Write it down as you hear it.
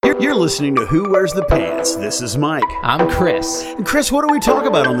You're listening to Who Wears the Pants. This is Mike. I'm Chris. And Chris, what do we talk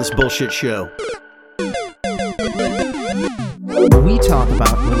about on this bullshit show? We talk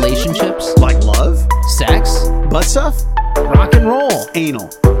about relationships, Like love, sex, butt stuff, rock and roll, anal,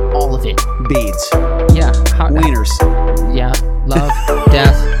 all of it. beads, Yeah. wieners. Yeah. Love,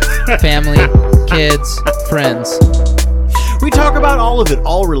 death, family, kids, friends. We talk about all of it,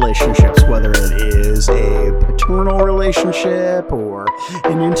 all relationships, whether it is a paternal relationship or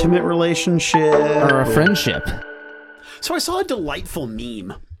an intimate relationship. Or a friendship. So I saw a delightful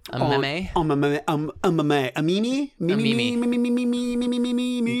meme. A meme? A meme. A meme?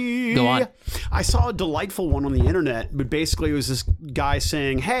 Go on. I saw a delightful one on the internet, but basically it was this guy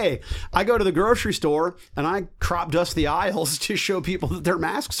saying, hey, I go to the grocery store and I crop dust the aisles to show people that their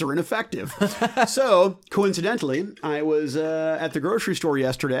masks are ineffective. So, coincidentally, I was at the grocery store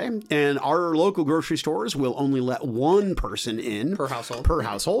yesterday, and our local grocery stores will only let one person in. Per household. Per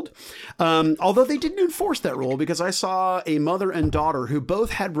household. Although they didn't enforce that rule, because I saw a mother and daughter who both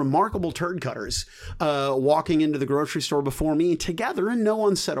had remarkable turd cutters walking into the grocery store before me together, and no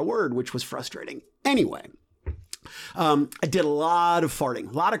one said a word, which was frustrating. Anyway, I did a lot of farting,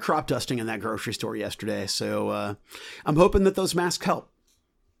 a lot of crop dusting in that grocery store yesterday, so I'm hoping that those masks help.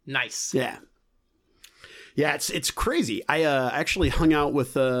 Nice. Yeah. Yeah, it's crazy. I actually hung out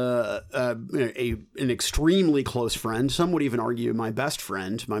with an extremely close friend. Some would even argue my best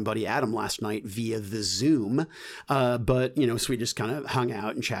friend, my buddy Adam, last night via the Zoom. But, so we just kind of hung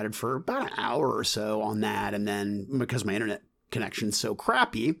out and chatted for about an hour or so on that. And then because my internet connection's so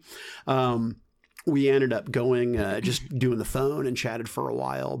crappy, we ended up going, just doing the phone and chatted for a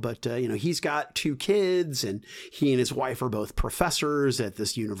while. But, he's got 2 kids, and he and his wife are both professors at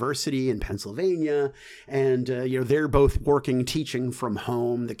this university in Pennsylvania. And, they're both working, teaching from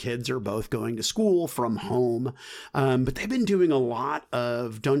home. The kids are both going to school from home. But they've been doing a lot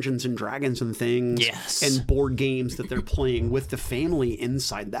of Dungeons and Dragons and things. Yes. And board games that they're playing with the family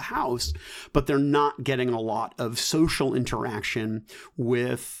inside the house. But they're not getting a lot of social interaction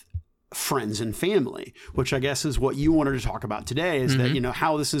with friends and family, which I guess is what you wanted to talk about today, is that,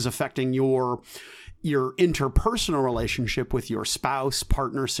 how this is affecting your interpersonal relationship with your spouse,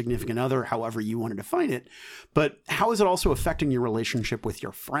 partner, significant other, however you want to define it. But how is it also affecting your relationship with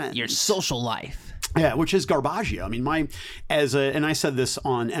your friends? Your social life. Yeah, which is garbaggio. I mean, and I said this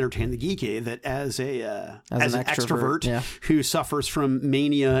on Entertain the Geeky, that as an extrovert who suffers from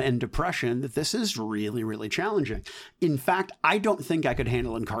mania and depression, that this is really, really challenging. In fact, I don't think I could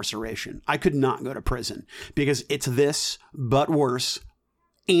handle incarceration. I could not go to prison, because it's this, but worse,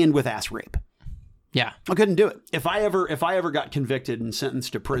 and with ass rape. Yeah. I couldn't do it. If I ever got convicted and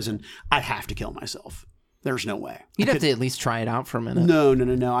sentenced to prison, I'd have to kill myself. There's no way. You'd have to at least try it out for a minute. No.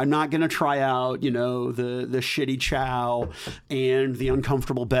 I'm not going to try out, the shitty chow and the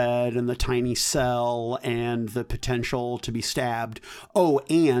uncomfortable bed and the tiny cell and the potential to be stabbed. Oh,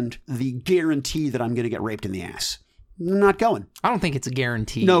 and the guarantee that I'm going to get raped in the ass. I'm not going. I don't think it's a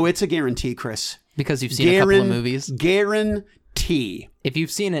guarantee. No, it's a guarantee, Chris. Because you've seen a couple of movies. Guarantee. If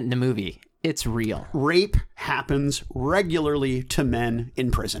you've seen it in a movie, it's real. Rape happens regularly to men in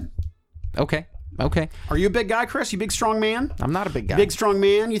prison. Okay. Are you a big guy, Chris? You big, strong man? I'm not a big guy. Big, strong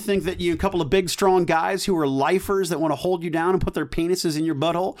man? You think that a couple of big, strong guys who are lifers that want to hold you down and put their penises in your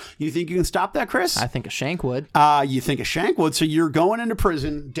butthole, you think you can stop that, Chris? I think a shank would. You think a shank would? So you're going into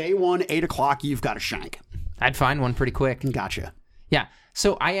prison, day 1, 8 o'clock, you've got a shank. I'd find one pretty quick. Gotcha. Yeah.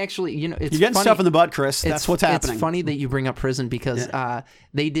 So I actually, it's you're getting funny. stuff in the butt, Chris. That's what's happening. It's funny that you bring up prison, because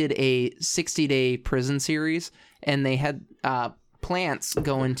they did a 60-day prison series, and they had plants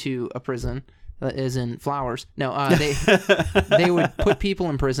go into a prison, as in flowers. No, they would put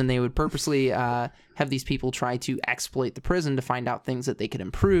people in prison. They would purposely have these people try to exploit the prison to find out things that they could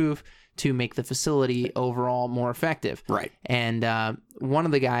improve to make the facility overall more effective. Right. And one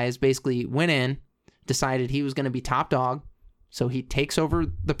of the guys basically went in, decided he was going to be top dog. So he takes over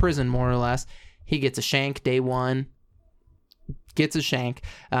the prison, more or less. He gets a shank day 1,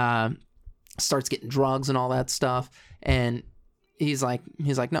 starts getting drugs and all that stuff. And he's like,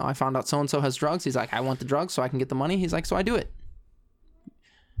 no, I found out so-and-so has drugs. He's like, I want the drugs so I can get the money. He's like, so I do it.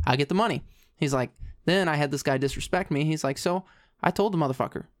 I get the money. He's like, then I had this guy disrespect me. He's like, so I told the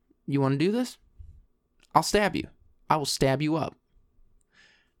motherfucker, you want to do this? I'll stab you. I will stab you up.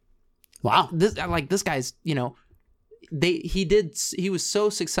 Wow. This guy's, he was so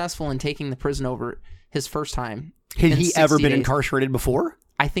successful in taking the prison over his first time. Had he ever been days. incarcerated before?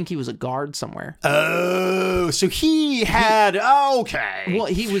 I think he was a guard somewhere. Oh, so he had okay. Well,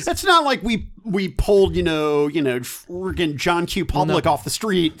 he was. That's not like we pulled freaking John Q. Public off the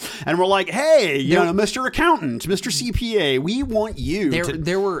street and we're like, hey, Mr. Accountant, Mr. CPA, we want you.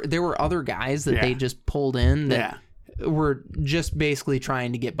 There were other guys that they just pulled in that were just basically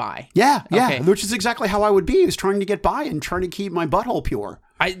trying to get by. Yeah, okay. Which is exactly how I would be. Is trying to get by and trying to keep my butthole pure.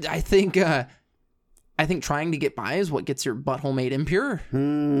 I think trying to get by is what gets your butthole made impure.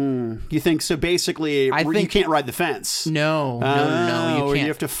 You think so? Basically, you can't ride the fence. No, you can't. You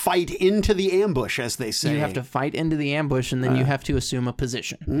have to fight into the ambush, as they say. You have to fight into the ambush, and then you have to assume a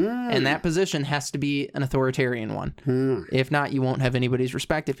position. And that position has to be an authoritarian one. If not, you won't have anybody's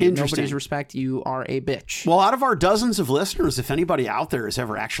respect. If you have nobody's respect, you are a bitch. Well, out of our dozens of listeners, if anybody out there has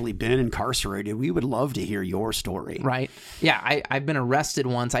ever actually been incarcerated, we would love to hear your story. Right. Yeah, I've been arrested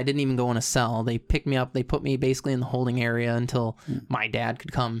once. I didn't even go in a cell. They picked me up. They put me basically in the holding area until my dad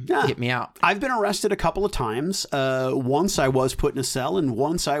could come get me out. I've been arrested a couple of times. Once I was put in a cell, and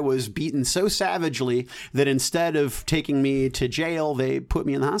once I was beaten so savagely that instead of taking me to jail, they put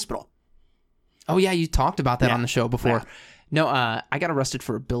me in the hospital. Oh, yeah, you talked about that on the show before. Yeah. No, I got arrested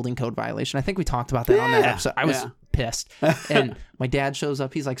for a building code violation. I think we talked about that on that episode. I was pissed. And my dad shows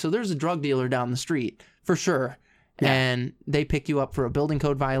up. He's like, so there's a drug dealer down the street, for sure. Yeah. And they pick you up for a building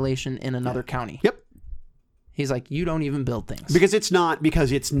code violation in another county. Yep. He's like, you don't even build things. Because it's not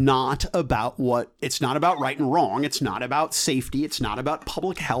about right and wrong. It's not about safety. It's not about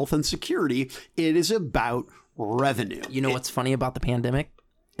public health and security. It is about revenue. You know what's funny about the pandemic?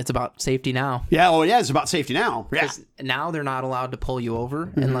 It's about safety now. Yeah, it's about safety now. Yeah. Now they're not allowed to pull you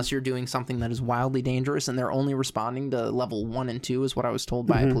over unless you're doing something that is wildly dangerous, and they're only responding to level 1 and 2 is what I was told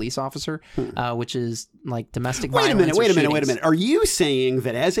by a police officer, which is like domestic violence. Wait a minute. Are you saying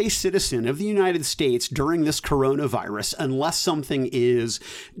that as a citizen of the United States during this coronavirus, unless something is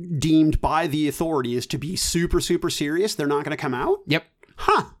deemed by the authorities to be super, super serious, they're not going to come out? Yep.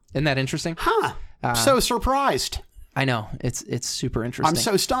 Huh. Isn't that interesting? Huh. So surprised. I know. It's super interesting. I'm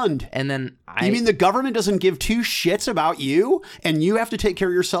so stunned. And then You mean the government doesn't give two shits about you and you have to take care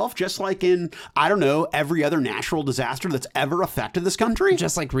of yourself just like in, I don't know, every other natural disaster that's ever affected this country?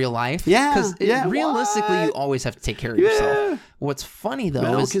 Just like real life? Yeah. Because realistically, you always have to take care of yourself. What's funny,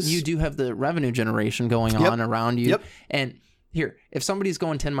 though, is you do have the revenue generation going on around you. Yep. And here, if somebody's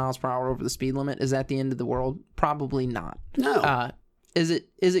going 10 miles per hour over the speed limit, is that the end of the world? Probably not. No. Is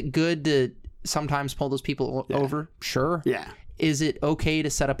it good to sometimes pull those people over? Sure. Yeah. Is it okay to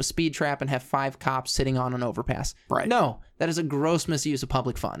set up a speed trap and have 5 cops sitting on an overpass? Right. No, that is a gross misuse of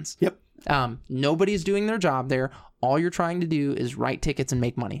public funds. Yep. Nobody's doing their job there. All you're trying to do is write tickets and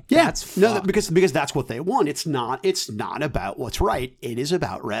make money. Yeah. That's fucked. because that's what they want. It's not about what's right. It is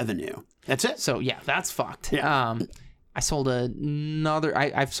about revenue. That's it. So yeah, that's fucked. Yeah. I sold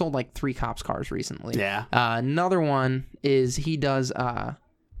I've sold like 3 cops' cars recently. Yeah. Another one is he does.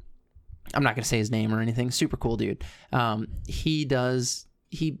 I'm not going to say his name or anything. Super cool dude.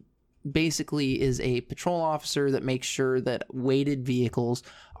 He basically is a patrol officer that makes sure that weighted vehicles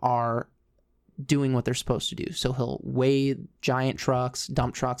are doing what they're supposed to do. So he'll weigh giant trucks,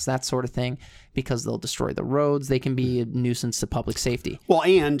 dump trucks, that sort of thing, because they'll destroy the roads. They can be a nuisance to public safety. Well,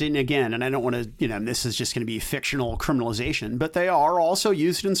 and again, and I don't want to, this is just going to be fictional criminalization, but they are also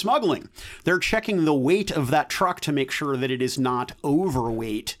used in smuggling. They're checking the weight of that truck to make sure that it is not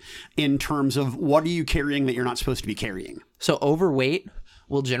overweight in terms of what are you carrying that you're not supposed to be carrying. So overweight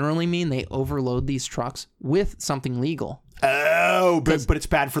will generally mean they overload these trucks with something legal. Oh, but it's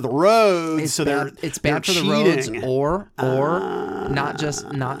bad for the roads. It's so bad, it's bad for cheating. The roads, or not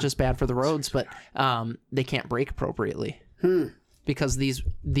just bad for the roads, but they can't brake appropriately because these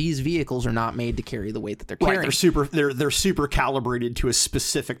vehicles are not made to carry the weight that they're carrying. Right, they're super calibrated to a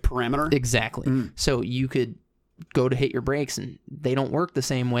specific parameter. Exactly. So you could go to hit your brakes and they don't work the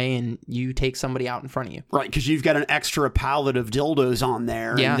same way, and you take somebody out in front of you. Right, because you've got an extra pallet of dildos on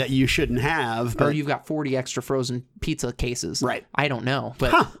there that you shouldn't have. Or you've got 40 extra frozen pizza cases. Right. I don't know,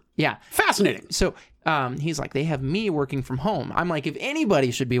 but yeah. Fascinating. So he's like, they have me working from home. I'm like, if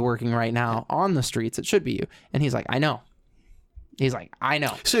anybody should be working right now on the streets, it should be you. And he's like, I know. He's like, I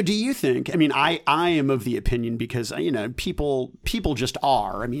know. So do you think, I am of the opinion because, people just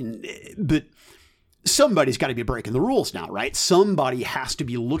are. But somebody's got to be breaking the rules now, right? Somebody has to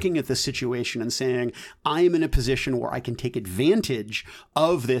be looking at the situation and saying, I am in a position where I can take advantage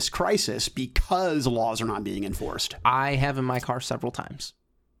of this crisis because laws are not being enforced. I have in my car several times.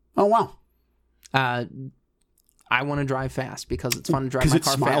 Oh, wow. I want to drive fast because it's fun to drive my car fast.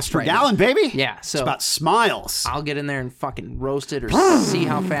 Because it's miles per gallon, baby. Yeah. So it's about smiles. I'll get in there and fucking roast it or see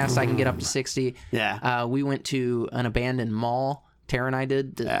how fast I can get up to 60. Yeah. We went to an abandoned mall Tara and I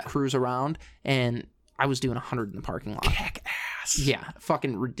did to cruise around, and I was doing 100 in the parking lot. Kick ass. Yeah,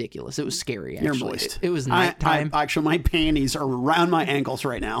 fucking ridiculous. It was scary, actually. You're moist. It was nighttime. Actually, my panties are around my ankles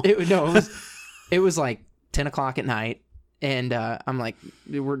right now. It was like 10 o'clock at night, and I'm like,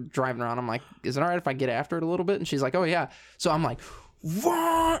 we're driving around. I'm like, is it all right if I get after it a little bit? And she's like, oh, yeah. So I'm like,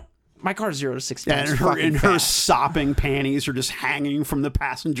 what? My car's 0 to 60. And her sopping panties are just hanging from the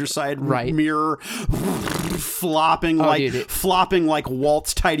passenger side mirror, flopping like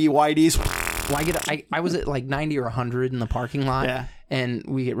Walt's tidy whities. Well, I was at like 90 or 100 in the parking lot, and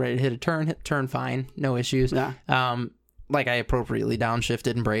we get ready to hit a turn fine, no issues. Yeah. Like I appropriately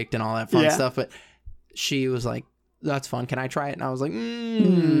downshifted and braked and all that fun stuff, but she was like, "That's fun. Can I try it?" And I was like,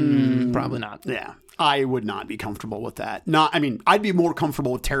 "Probably not." Yeah. I would not be comfortable with that. I'd be more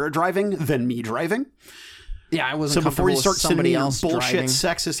comfortable with Tara driving than me driving. Yeah, I wasn't. So before you start sending me else bullshit driving.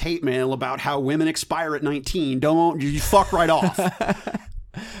 Sexist hate mail about how women expire at 19, don't you fuck right off.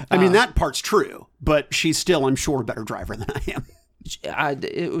 I mean, that part's true, but she's still, I'm sure, a better driver than I am.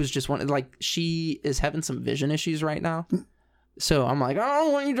 It was just one, like, she is having some vision issues right now. So I'm like,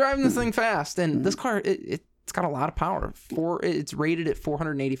 oh, why are you driving this thing fast? And this car, it's got a lot of power. It's rated at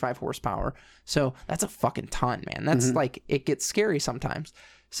 485 horsepower. So that's a fucking ton, man. That's like, it gets scary sometimes.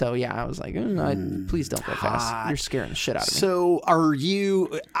 So yeah, I was like, please don't go fast. You're scaring the shit out of me. So are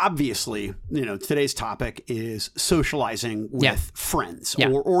you, obviously, today's topic is socializing with friends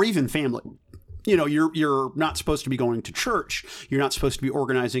or even family. You're not supposed to be going to church. You're not supposed to be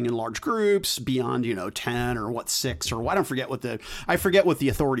organizing in large groups beyond, 10 or 6 or I forget what the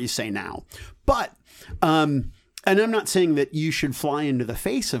authorities say now. But, and I'm not saying that you should fly into the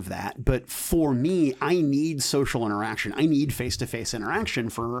face of that, but for me, I need social interaction. I need face-to-face interaction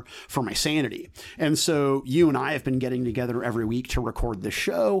for my sanity. And so you and I have been getting together every week to record the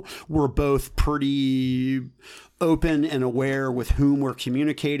show. We're both pretty open and aware with whom we're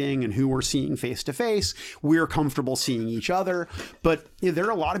communicating and who we're seeing face to face. We're comfortable seeing each other, but there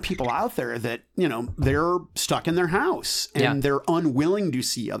are a lot of people out there that, they're stuck in their house and they're unwilling to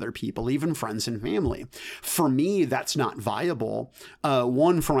see other people, even friends and family. For me, that's not viable.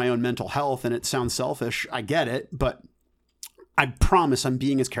 One, for my own mental health, and it sounds selfish. I get it, but I promise I'm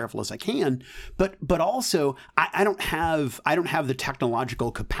being as careful as I can, but also I don't have the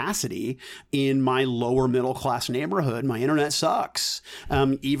technological capacity in my lower middle class neighborhood. My internet sucks.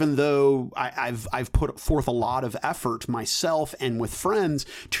 Even though I've put forth a lot of effort myself and with friends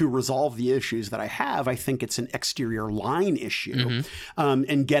to resolve the issues that I have, I think it's an exterior line issue,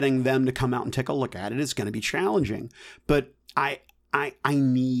 and getting them to come out and take a look at it is going to be challenging. But I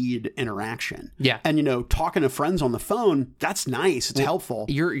need interaction. Yeah. And, talking to friends on the phone, that's nice. It's helpful.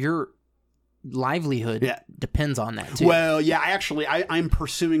 Your livelihood depends on that too. Well, yeah, I'm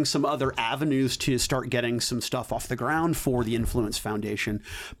pursuing some other avenues to start getting some stuff off the ground for the Influence Foundation.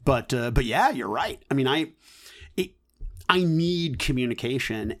 But yeah, you're right. I mean, I need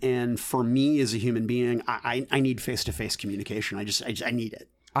communication. And for me as a human being, I need face-to-face communication. I need it.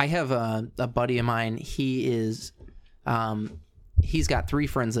 I have a buddy of mine. He is, he's got 3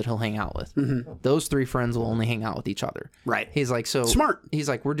 friends that he'll hang out with. Mm-hmm. Those 3 friends will only hang out with each other. Right. He's like, so smart. He's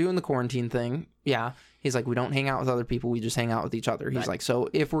like, we're doing the quarantine thing. Yeah. He's like, we don't hang out with other people. We just hang out with each other. He's like, so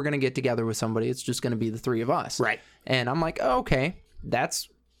if we're going to get together with somebody, it's just going to be the 3 of us. Right. And I'm like, oh, okay, that's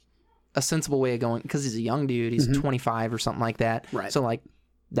a sensible way of going. Cause he's a young dude. He's 25 or something like that. Right. So like,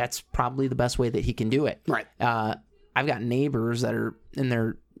 that's probably the best way that he can do it. Right. I've got neighbors that are in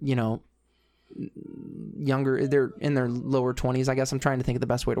their, younger, they're in their lower 20s, I guess. I'm trying to think of the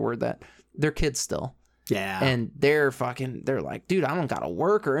best way to word that. They're kids still. Yeah. And they're like, dude, I don't gotta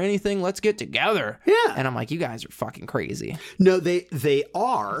work or anything. Let's get together. Yeah. And I'm like, you guys are fucking crazy. No, they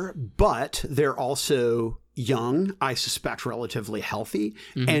are, but they're also young, I suspect relatively healthy,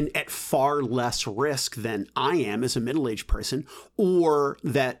 and at far less risk than I am as a middle-aged person, or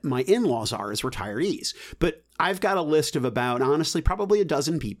that my in-laws are as retirees. But I've got a list of about, honestly, probably a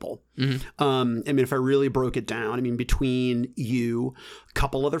dozen people. I mean, if I really broke it down, between you, a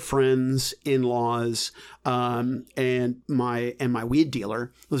couple other friends, in-laws, and my weed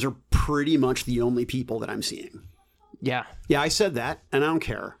dealer, those are pretty much the only people that I'm seeing. Yeah. Yeah, I said that, and I don't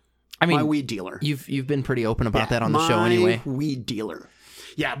care. My weed dealer. You've been pretty open about that on the show anyway. My weed dealer.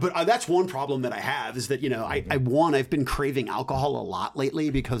 Yeah, but that's one problem that I have is that, I've been craving alcohol a lot lately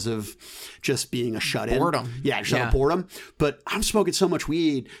because of just being a shut-in. Boredom. Yeah, boredom. But I'm smoking so much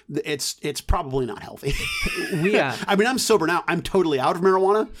weed, it's probably not healthy. I'm sober now. I'm totally out of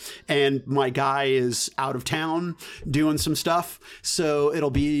marijuana, and my guy is out of town doing some stuff. So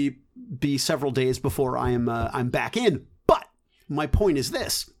it'll be several days before I'm back in. But my point is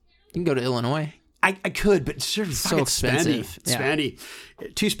this. You can go to Illinois. I could, but it's sort of So expensive. Spendy.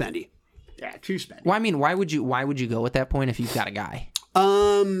 Too spendy. Yeah, too spendy. Well, I mean, why would you go at that point if you've got a guy?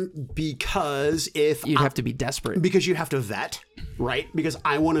 Because if You'd have to be desperate. because you have to vet, right? Because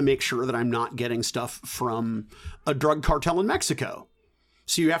I want to make sure that I'm not getting stuff from a drug cartel in Mexico.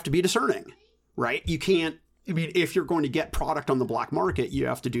 So you have to be discerning, right? You can't, I mean, if you're going to get product on the black market, you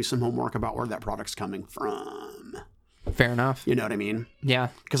have to do some homework about where that product's coming from. Fair enough. You know what I mean? Yeah.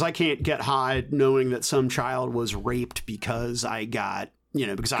 Because I can't get high knowing that some child was raped because I got,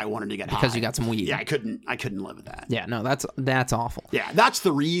 because I wanted to get high. Because you got some weed. Yeah, I couldn't live with that. Yeah, no, that's awful. Yeah, that's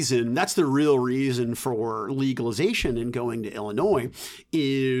the reason. That's the real reason for legalization and going to Illinois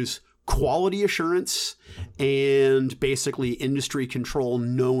is quality assurance and basically industry control,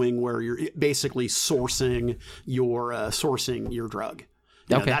 knowing where you're basically sourcing your drug.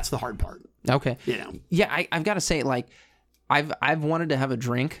 Okay. That's the hard part. Okay. Yeah, I've got to say, like, I've wanted to have a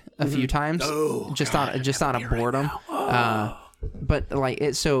drink a few times, just out of boredom. But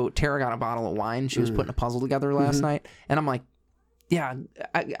like, so Tara got a bottle of wine. She was putting a puzzle together last night, and I'm like, yeah.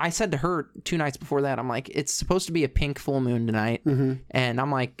 I said to her 2 nights before that, I'm like, it's supposed to be a pink full moon tonight, and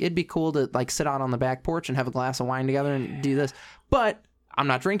I'm like, it'd be cool to like sit out on the back porch and have a glass of wine together and do this, but I'm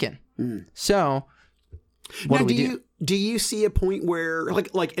not drinking. So what do we do? Do you see a point where,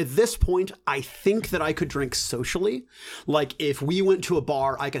 like at this point, I think that I could drink socially. Like if we went to a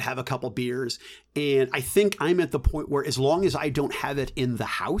bar, I could have a couple beers, and I think I'm at the point where, as long as I don't have it in the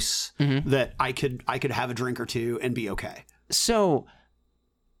house, that I could have a drink or two and be okay. So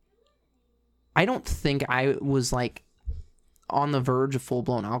I don't think I was like on the verge of full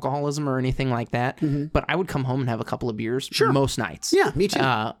blown alcoholism or anything like that, but I would come home and have a couple of beers most nights. Yeah, me too.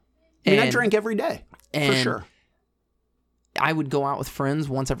 I drank every day for sure. I would go out with friends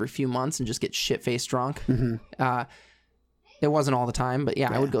once every few months and just get shit-faced drunk. It wasn't all the time, but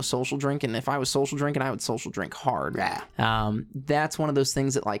I would go social drink, and if I was social drinking, I would social drink hard. Yeah. That's one of those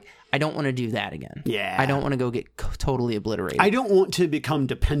things that, like, I don't want to do that again. Yeah. I don't want to go get totally obliterated. I don't want to become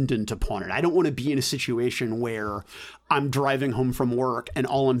dependent upon it. I don't want to be in a situation where I'm driving home from work and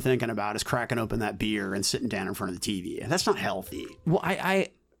all I'm thinking about is cracking open that beer and sitting down in front of the TV. That's not healthy. Well,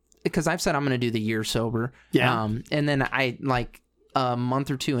 because I've said I'm going to do the year sober. Yeah. And then I, like, a month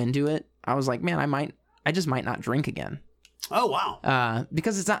or two into it, I was like, man, I just might not drink again. Oh, wow.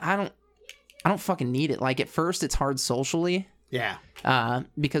 Because it's not, I don't fucking need it. Like, at first it's hard socially. Yeah.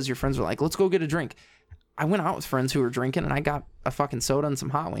 Because your friends are like, let's go get a drink. I went out with friends who were drinking, and I got a fucking soda and some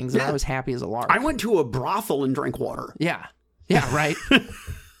hot wings, and I was happy as a lark. I went to a brothel and drank water. Yeah. Yeah, right.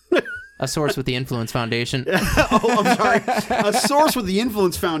 A source with the Influence Foundation. Oh, I'm sorry. A source with the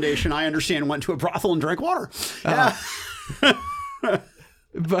Influence Foundation, I understand, went to a brothel and drank water. Yeah.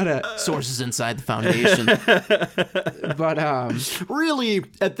 But sources inside the foundation. But really,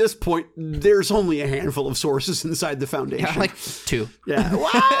 at this point, there's only a handful of sources inside the foundation. Yeah, like 2. Yeah. Well,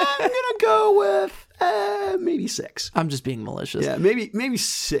 I'm gonna go with maybe 6. I'm just being malicious. Yeah, maybe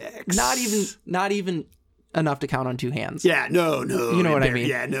 6. Not even enough to count on 2 hands. Yeah. No. You know what I mean?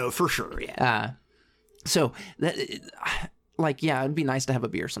 Yeah. No, for sure. Yeah. So that, like, yeah, it'd be nice to have a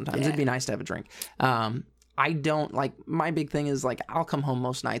beer sometimes. Yeah. It'd be nice to have a drink. I don't, like, my big thing is, like, I'll come home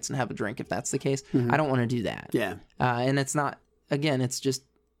most nights and have a drink if that's the case. I don't want to do that. Yeah. And it's not, again,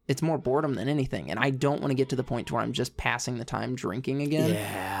 it's more boredom than anything. And I don't want to get to the point to where I'm just passing the time drinking again.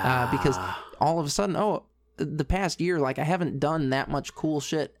 Yeah. Because all of a sudden, the past year, like, I haven't done that much cool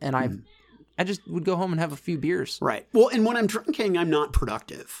shit. And I just would go home and have a few beers. Right. Well, and when I'm drinking, I'm not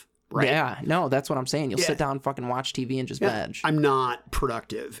productive. Right. Yeah, no, that's what I'm saying. You'll sit down and fucking watch TV and just veg. I'm not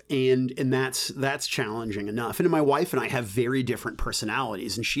productive, and that's challenging enough. And my wife and I have very different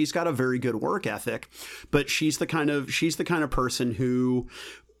personalities, and she's got a very good work ethic, but she's the kind of person who,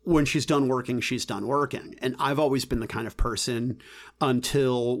 when she's done working, she's done working. And I've always been the kind of person,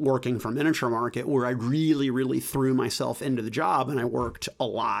 until working for Miniature Market, where I really, really threw myself into the job and I worked a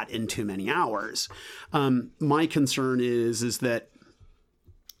lot in too many hours. My concern is that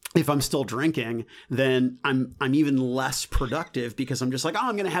if I'm still drinking, then I'm even less productive, because I'm just like,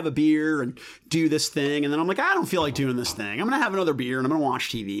 I'm going to have a beer and do this thing. And then I'm like, I don't feel like doing this thing. I'm going to have another beer and I'm going to watch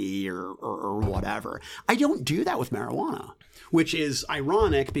TV or whatever. I don't do that with marijuana, which is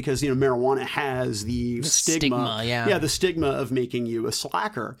ironic because, marijuana has the stigma. Yeah, the stigma of making you a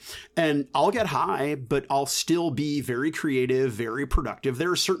slacker. And I'll get high, but I'll still be very creative, very productive.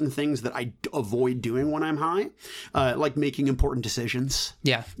 There are certain things that I avoid doing when I'm high, like making important decisions.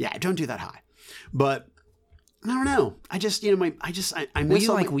 Yeah. Yeah, don't do that high. But I don't know. I just, I miss. Well,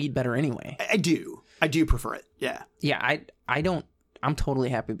 you like weed better anyway. I do. I do prefer it. Yeah. Yeah, I don't. I'm totally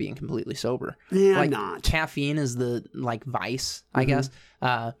happy being completely sober. Yeah, like, I'm not. Caffeine is the, like, vice, I guess.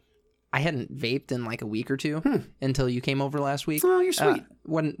 I hadn't vaped in like a week or two until you came over last week. Oh, you're sweet.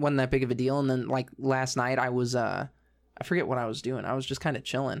 Wasn't that big of a deal. And then like last night I was I forget what I was doing. I was just kind of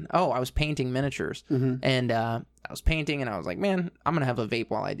chilling. Oh, I was painting miniatures. And I was painting and I was like, man, I'm going to have a vape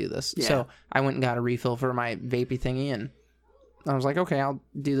while I do this. Yeah. So I went and got a refill for my vapey thingy and I was like, okay, I'll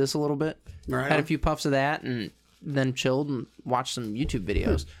do this a little bit. Right Had on. a few puffs of that and then chilled and watched some YouTube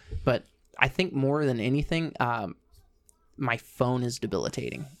videos. But I think more than anything, my phone is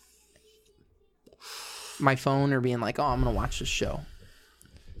debilitating. My phone or being like, oh, I'm going to watch this show.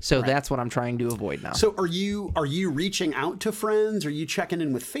 So that's what I'm trying to avoid now. So are you reaching out to friends? Are you checking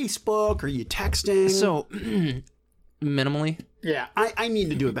in with Facebook? Are you texting? So minimally. Yeah, I need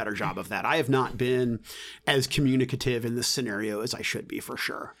to do a better job of that. I have not been as communicative in this scenario as I should be, for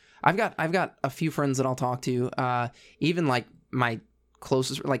sure. I've got a few friends that I'll talk to. Even like my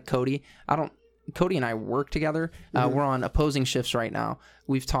closest, like Cody. Cody and I work together. We're on opposing shifts right now.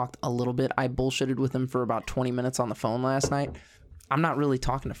 We've talked a little bit. I bullshitted with him for about 20 minutes on the phone last night. I'm not really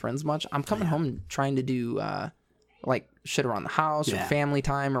talking to friends much. I'm coming home and trying to do like shit around the house or family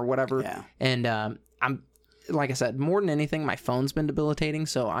time or whatever. Yeah. And I'm, like I said, more than anything, my phone's been debilitating.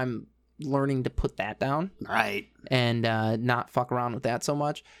 So I'm learning to put that down. Right. And not fuck around with that so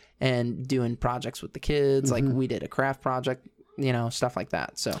much. And doing projects with the kids. Like we did a craft project. You know, stuff like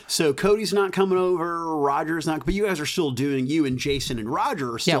that. So Cody's not coming over. Roger's not. But you guys are still doing. You and Jason and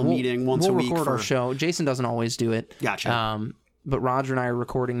Roger are still meeting once a week. We'll record our show. Jason doesn't always do it. Gotcha. But Roger and I are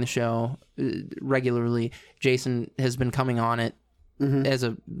recording the show regularly. Jason has been coming on it as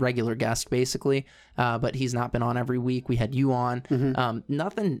a regular guest, basically. But he's not been on every week. We had you on.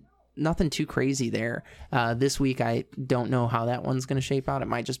 Nothing too crazy there. This week, I don't know how that one's going to shape out. It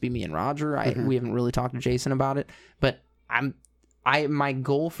might just be me and Roger. We haven't really talked to Jason about it. But my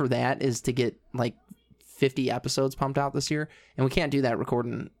goal for that is to get like 50 episodes pumped out this year, and we can't do that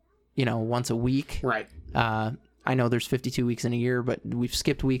recording, once a week. Right. I know there's 52 weeks in a year, but we've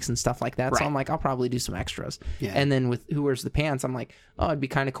skipped weeks and stuff like that. Right. So I'm like, I'll probably do some extras. Yeah. And then with Who Wears the Pants, I'm like, oh, it'd be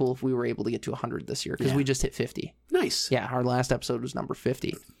kind of cool if we were able to get to 100 this year because we just hit 50. Nice. Yeah, our last episode was number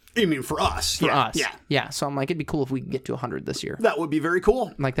 50. You mean for us? For us. Yeah. Yeah. So I'm like, it'd be cool if we could get to 100 this year. That would be very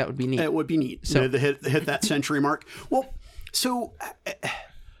cool. Like that would be neat. It would be neat. So hit that century mark. Well, so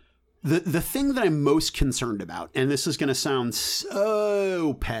the thing that I'm most concerned about, and this is going to sound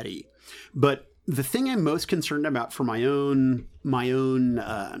so petty, but the thing I'm most concerned about for my own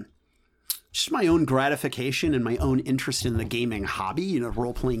gratification and my own interest in the gaming hobby,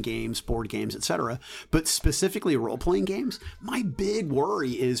 role-playing games, board games, etc., but specifically role-playing games, my big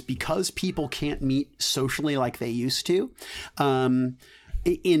worry is because people can't meet socially like they used to,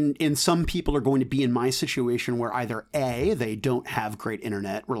 in some people are going to be in my situation where either A, they don't have great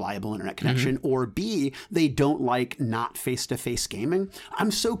reliable internet connection, or B, they don't like not face-to-face gaming. I'm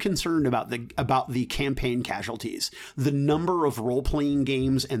so concerned about the campaign casualties, the number of role-playing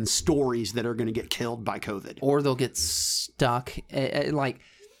games and stories that are going to get killed by COVID. Or they'll get stuck,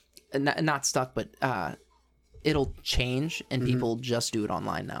 not stuck, but it'll change and people just do it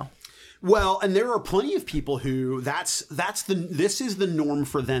online now. Well, and there are plenty of people who this is the norm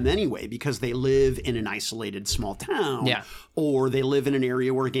for them anyway, because they live in an isolated small town, or they live in an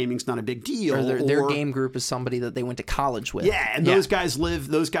area where gaming's not a big deal, or their game group is somebody that they went to college with. Yeah, and those guys live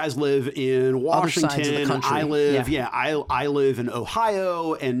in Washington. Other sides of the country. I live in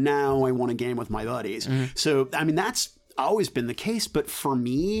Ohio, and now I want to game with my buddies. So, I mean, that's always been the case, but for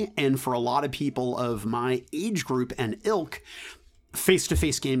me and for a lot of people of my age group and ilk,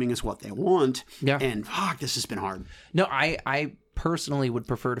 face-to-face gaming is what they want. Yeah. And fuck, this has been hard. No, I personally would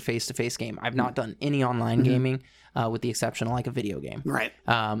prefer to face-to-face game. I've not done any online gaming, with the exception of like a video game. Right.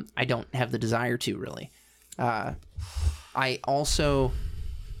 I don't have the desire to really. I also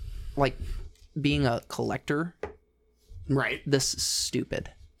like being a collector. Right. This is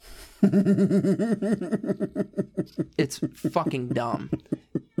stupid. It's fucking dumb.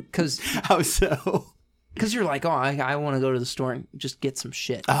 How so? Because you're like, oh, I want to go to the store and just get some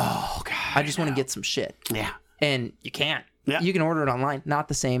shit. Oh, God. I just want to get some shit. Yeah. And you can't. Yeah. You can order it online. Not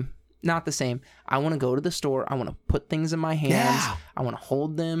the same. Not the same. I want to go to the store. I want to put things in my hands. Yeah. I want to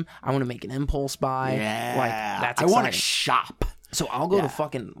hold them. I want to make an impulse buy. Yeah. Like, that's exciting. I want to shop. So I'll go to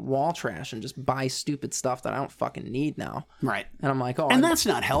fucking wall trash and just buy stupid stuff that I don't fucking need now. Right. And I'm like, oh. And that's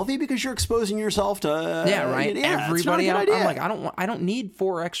not healthy because you're exposing yourself to... right. Everybody else. I'm like, I don't need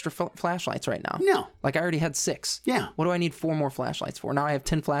 4 extra flashlights right now. No. Like I already had 6. Yeah. What do I need 4 more flashlights for? Now I have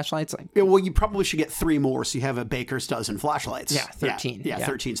 10 flashlights. Yeah, well, you probably should get 3 more so you have a baker's dozen flashlights. Yeah, 13. Yeah,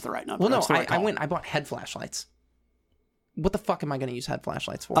 13's the right number. Well, no, I bought head flashlights. What the fuck am I going to use head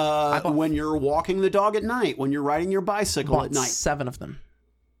flashlights for? When you're walking the dog at night, when you're riding your bicycle at night. 7 of them.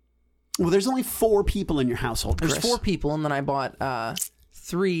 Well, there's only 4 people in your household, Chris. There's 4 people, and then I bought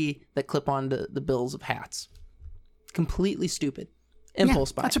 3 that clip onto the bills of hats. Completely stupid.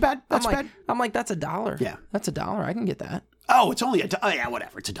 Impulse buy. That's bad. I'm like, that's $1. Yeah. That's $1. I can get that. Oh, it's only yeah,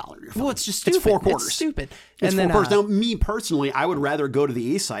 whatever. It's $1. Well, it's just stupid. It's 4 quarters. It's stupid. It's and 4 then, quarters. Now, me personally, I would rather go to the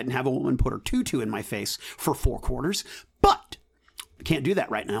east side and have a woman put her tutu in my face for 4 quarters, but I can't do that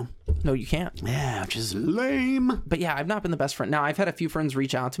right now. No, you can't. Yeah, which is lame. But yeah, I've not been the best friend. Now, I've had a few friends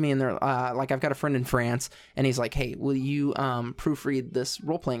reach out to me, and they're like, I've got a friend in France, and he's like, hey, will you proofread this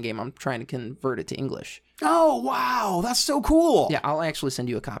role-playing game? I'm trying to convert it to English. Oh, wow. That's so cool. Yeah, I'll actually send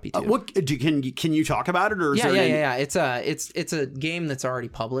you a copy, too. Can you talk about it? Or is Yeah. It's a game that's already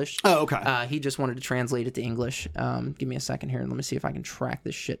published. Oh, okay. He just wanted to translate it to English. Give me a second here, and let me see if I can track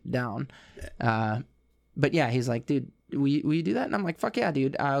this shit down. But yeah, he's like, dude, will you do that? And I'm like, fuck yeah,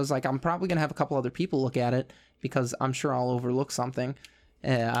 dude. I was like, I'm probably going to have a couple other people look at it because I'm sure I'll overlook something.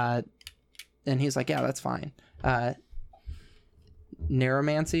 And he's like, yeah, that's fine.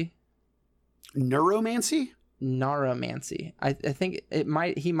 Neuromancy? Neuromancy? Neuromancy. I think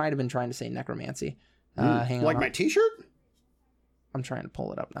he might have been trying to say necromancy. Hang on. Like my t-shirt? I'm trying to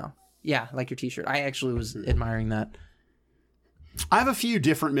pull it up now. Yeah, like your t-shirt. I actually was admiring that. I have a few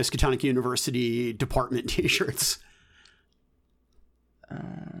different Miskatonic University department t-shirts.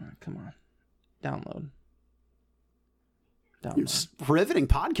 Come on. Download. It's riveting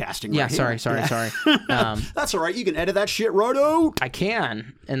podcasting. Yeah, right sorry. That's all right. You can edit that shit right out. I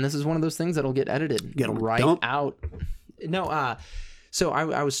can, and this is one of those things that'll get edited. Out. No, so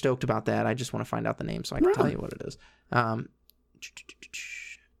I was stoked about that. I just want to find out the name so I can tell you what it is.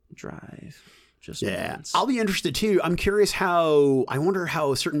 Drive. Just once. I'll be interested too. I'm curious how. I wonder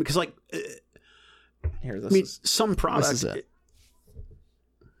how certain because like. Here, some products. This is it.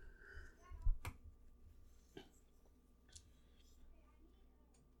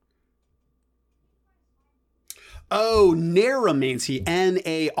 Oh, narromancy,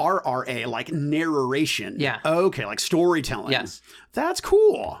 Narra, like narration. Yeah. Okay, like storytelling. Yes. That's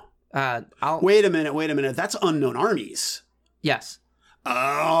cool. Wait a minute. That's Unknown Armies. Yes.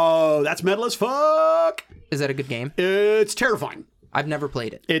 Oh, that's metal as fuck. Is that a good game? It's terrifying. I've never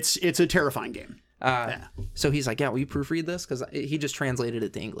played it. It's a terrifying game. So he's like, yeah, will you proofread this? Because he just translated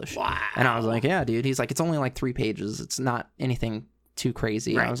it to English. Wow. And I was like, yeah, dude. He's like, it's only like 3 pages. It's not anything too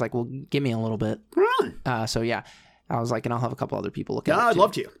crazy. Right. I was like, well, give me a little bit. Run. So yeah, I was like, and I'll have a couple other people look at it. I'd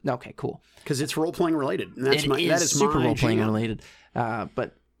love to. Okay, cool. Because it's role playing related. And that is super my role playing jam. related.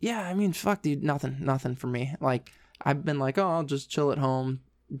 But yeah, I mean, fuck, dude, nothing for me. Like, I've been like, oh, I'll just chill at home,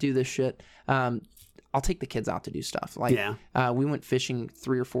 do this shit. I'll take the kids out to do stuff. Like, we went fishing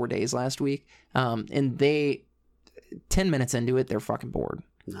 3 or 4 days last week, and 10 minutes into it, they're fucking bored.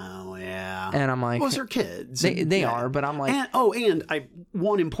 Oh, yeah. And I'm like... Well, they're kids. They are, but I'm like...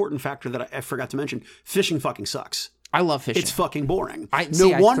 one important factor that I forgot to mention, fishing fucking sucks. I love fishing. It's fucking boring. No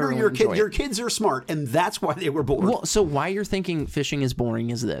wonder your kids are smart, and that's why they were bored. Well, so why you're thinking fishing is boring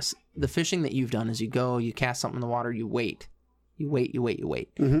is this. The fishing that you've done is you go, you cast something in the water, you wait. You wait.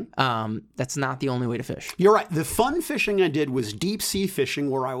 Mm-hmm. That's not the only way to fish. You're right. The fun fishing I did was deep sea fishing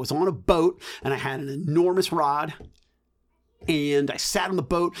where I was on a boat and I had an enormous rod and I sat on the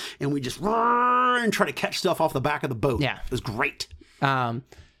boat and we just and try to catch stuff off the back of the boat. Yeah. It was great.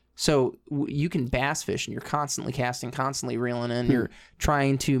 So you can bass fish and you're constantly casting, constantly reeling in. You're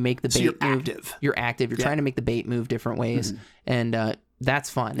trying to make the bait move. Active. You're active. You're trying to make the bait move different ways. And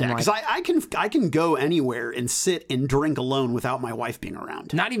that's fun. Yeah, because I can go anywhere and sit and drink alone without my wife being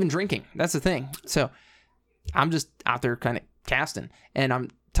around. Not even drinking. That's the thing. So I'm just out there kind of casting. And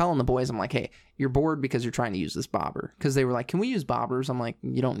I'm telling the boys, I'm like, hey, you're bored because you're trying to use this bobber. Because they were like, can we use bobbers? I'm like,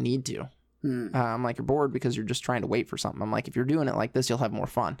 you don't need to. I'm like, you're bored because you're just trying to wait for something. I'm like, if you're doing it like this, you'll have more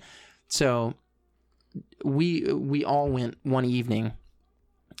fun. So we all went one evening,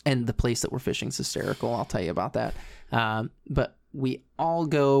 and the place that we're fishing is hysterical. I'll tell you about that. But we all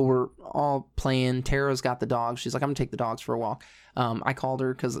go. We're all playing. Tara's got the dogs. She's like, I'm going to take the dogs for a walk. I called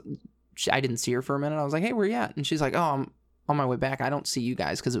her because I didn't see her for a minute. I was like, hey, where you at? And she's like, oh, I'm on my way back. I don't see you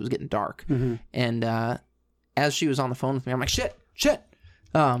guys because it was getting dark. Mm-hmm. And as she was on the phone with me, I'm like, shit.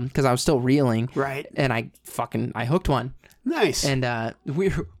 Because I was still reeling. Right. And I hooked one. Nice. And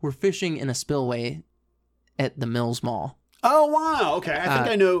we're fishing in a spillway at the Mills Mall. Oh, wow. Okay.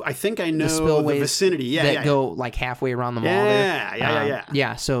 I think I know the vicinity. Yeah. Go like halfway around the mall there. Yeah.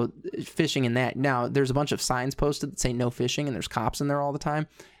 Yeah. So fishing in that. Now, there's a bunch of signs posted that say no fishing, and there's cops in there all the time.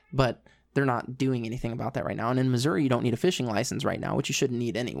 But they're not doing anything about that right now. And in Missouri, you don't need a fishing license right now, which you shouldn't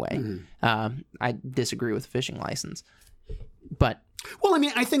need anyway. Mm-hmm. I disagree with a fishing license. But Well, I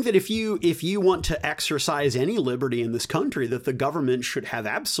mean, I think that if you want to exercise any liberty in this country, that the government should have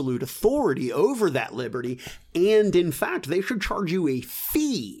absolute authority over that liberty. And in fact, they should charge you a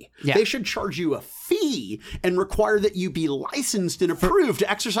fee. Yeah. They should charge you a fee and require that you be licensed and approved to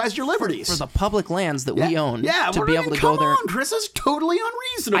exercise your liberties. For the public lands that we own. Yeah, to be able to go there. Come on, Chris, that's totally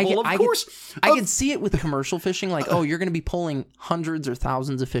unreasonable. Of course. I can see it with commercial fishing. Like, oh, you're going to be pulling hundreds or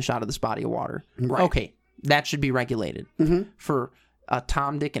thousands of fish out of this body of water. Right. Okay, that should be regulated. For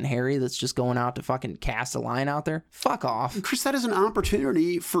Tom, Dick, and Harry that's just going out to fucking cast a line out there, fuck off. Chris, that is an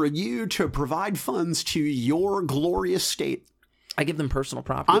opportunity for you to provide funds to your glorious state. I give them personal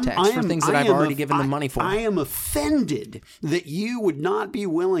property tax for things that I've already given them money for. I am offended that you would not be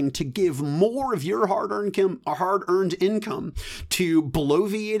willing to give more of your hard-earned income to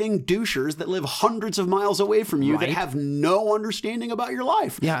bloviating douchers that live hundreds of miles away from you that have no understanding about your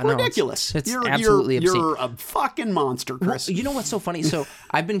life. Yeah, ridiculous. It's absolutely obscene. You're a fucking monster, Chris. Well, you know what's so funny? So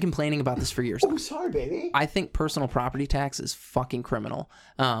I've been complaining about this for years. Oh, sorry, baby. I think personal property tax is fucking criminal.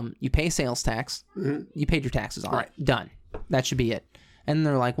 You pay sales tax. You paid your taxes on it. Done. That should be it. And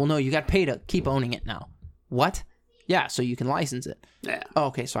they're like, well, no, you got to pay to keep owning it now. What? Yeah, so you can license it. Yeah. Oh,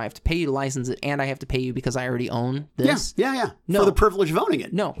 okay, so I have to pay you to license it, and I have to pay you because I already own this? Yeah. No. For the privilege of owning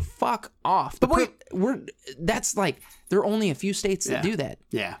it. No, fuck off. But wait. That's like, there are only a few states that do that.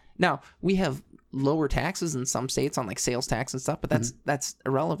 Yeah. Now, we have lower taxes in some states on like sales tax and stuff, but that's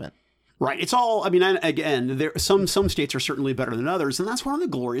irrelevant. Right. It's all, I mean, again, some states are certainly better than others. And that's one of the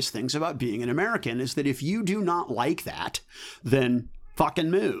glorious things about being an American is that if you do not like that, then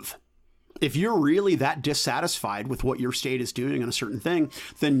fucking move. If you're really that dissatisfied with what your state is doing on a certain thing,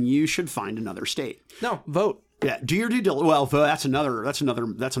 then you should find another state. No, vote. Yeah, do your due diligence. Well, that's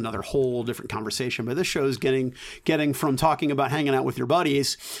another whole different conversation. But this show is getting from talking about hanging out with your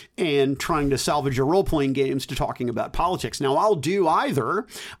buddies and trying to salvage your role playing games to talking about politics. Now, I'll do either.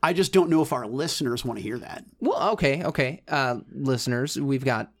 I just don't know if our listeners want to hear that. Well, okay. Listeners, we've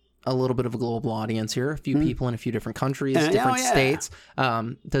got a little bit of a global audience here, a few people in a few different countries, different states.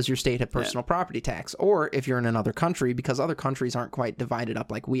 Does your state have personal property tax? Or if you're in another country, because other countries aren't quite divided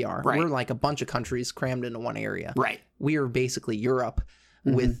up like we are. Right. We're like a bunch of countries crammed into one area. Right. We are basically Europe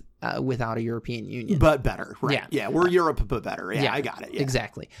without a European Union. But better. Right. Yeah. We're Europe, but better. Yeah, I got it. Yeah.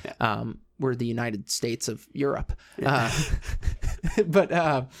 Exactly. Yeah. We're the United States of Europe.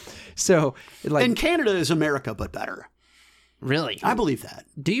 But so like. And Canada is America, but better. Really? I believe that.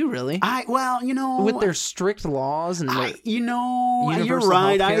 Do you really? With their strict laws and you're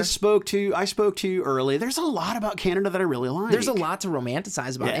right. I spoke to early. There's a lot about Canada that I really like. There's a lot to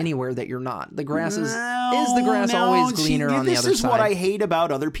romanticize about anywhere that you're not. The grass is the grass always greener on the other side? This is what I hate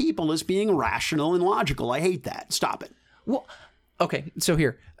about other people is being rational and logical. I hate that. Stop it. Well, okay. So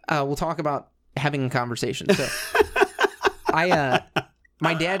here, we'll talk about having a conversation. So my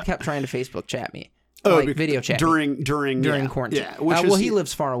dad kept trying to Facebook chat me. Video chat during quarantine. Yeah, he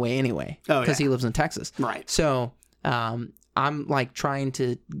lives far away anyway because he lives in Texas. Right. So I'm like trying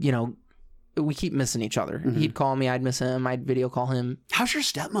to, we keep missing each other. He'd call me, I'd miss him, I'd video call him. How's your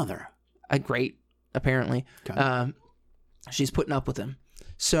stepmother? Great, apparently. Okay. She's putting up with him.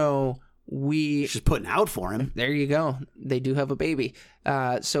 So she's putting out for him. There you go. They do have a baby.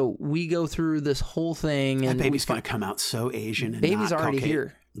 So we go through this whole thing, and that baby's going to come out so Asian. And baby's not already Caucasian.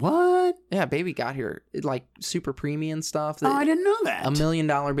 here. What? Yeah, baby got here like super premium stuff. I didn't know that. $1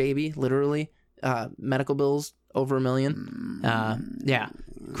 million baby, literally. Medical bills over $1 million. Yeah,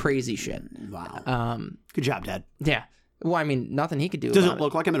 crazy shit. Wow. Good job, Dad. Yeah. Well, I mean, nothing he could do. Does it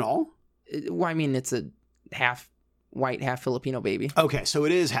look like him at all? Well, I mean, it's a half white, half Filipino baby. Okay, so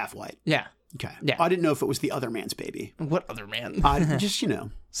it is half white. Yeah. Okay. Yeah. I didn't know if it was the other man's baby. What other man? Just,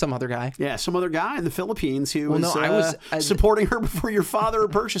 some other guy. Yeah, some other guy in the Philippines who was supporting her before your father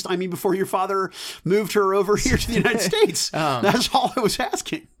before your father moved her over here to the United States. That's all I was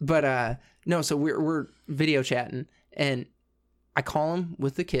asking. But no, so we're video chatting, and I call him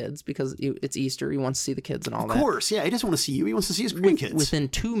with the kids because it's Easter. He wants to see the kids and all that. Of course, yeah. He doesn't want to see you. He wants to see his grandkids. Within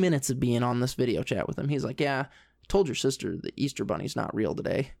 2 minutes of being on this video chat with him, he's like, yeah, I told your sister the Easter bunny's not real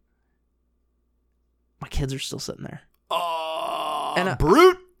today. My kids are still sitting there. Oh, and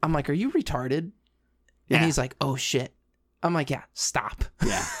brute. I'm like, are you retarded? Yeah. And he's like, oh, shit. I'm like, yeah, stop.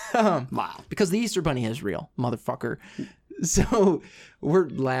 Yeah. Wow. Because the Easter bunny is real, motherfucker. So we're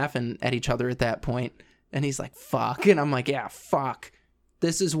laughing at each other at that point. And he's like, fuck. And I'm like, yeah, fuck.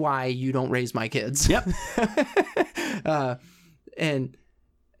 This is why you don't raise my kids. Yep. And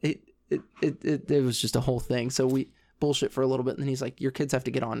it was just a whole thing. So we bullshit for a little bit. And then he's like, your kids have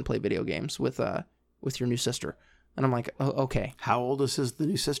to get on and play video games with your new sister. And I'm like, oh, okay. How old is the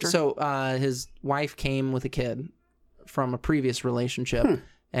new sister? So his wife came with a kid from a previous relationship,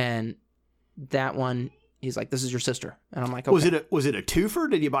 and that one, he's like, "This is your sister," and I'm like, "Okay." Was it a twofer?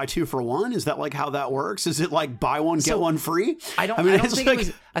 Did you buy 2 for 1? Is that like how that works? Is it like buy one get one free? I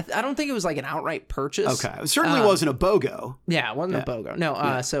don't think it was like an outright purchase. Okay, it certainly wasn't a BOGO. Yeah, it wasn't a BOGO.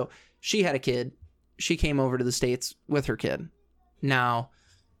 No. So she had a kid. She came over to the States with her kid. Now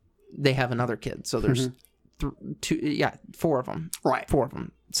they have another kid. So there's 4 of them. Right. 4 of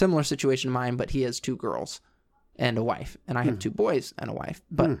them. Similar situation to mine, but he has 2 girls and a wife, and I have 2 boys and a wife.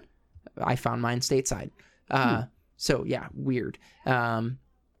 But I found mine stateside. So yeah, weird.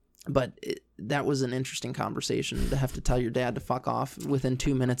 But that was an interesting conversation. To have to tell your dad to fuck off within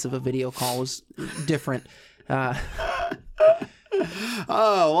 2 minutes of a video call was different. Let's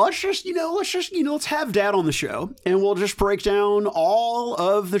have Dad on the show, and we'll just break down all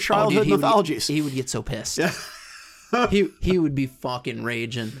of the childhood mythologies. He would get so pissed. He would be fucking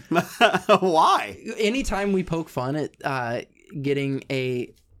raging. Why? Anytime we poke fun at getting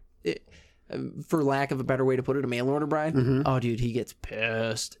for lack of a better way to put it, a mail order bride. Oh, dude, he gets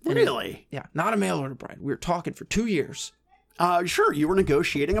pissed. Really? Yeah, not a mail order bride. We were talking for 2 years. Sure, you were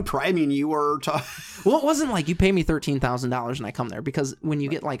negotiating a price. I mean, you were... Well, it wasn't like you pay me $13,000 and I come there, because when you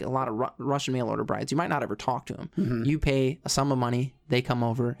get like a lot of Russian mail order brides, you might not ever talk to them. You pay a sum of money, they come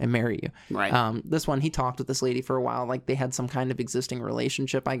over and marry you. Right. This one, he talked with this lady for a while. Like, they had some kind of existing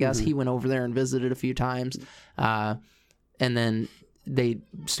relationship, I guess. He went over there and visited a few times. And then they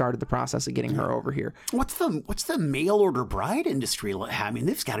started the process of getting her over here. What's the mail order bride industry? I mean,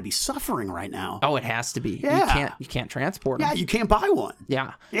 they've got to be suffering right now. Oh, it has to be. Yeah. You can't transport them. Yeah, you can't buy one.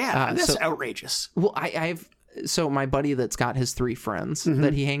 Yeah. Yeah, that's outrageous. Well, so my buddy that's got his 3 friends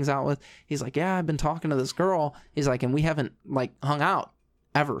that he hangs out with, he's like, yeah, I've been talking to this girl. He's like, and we haven't like hung out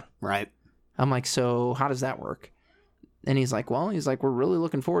ever. Right. I'm like, so how does that work? And he's like, we're really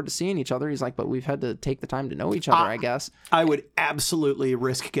looking forward to seeing each other. He's like, but we've had to take the time to know each other, I guess. I would absolutely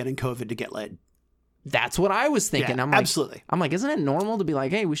risk getting COVID to get laid. That's what I was thinking. Yeah, I'm like, absolutely. I'm like, isn't it normal to be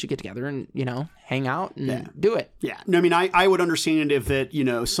like, hey, we should get together and, hang out and do it? Yeah. No, I mean, I would understand if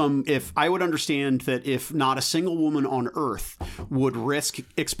not a single woman on earth would risk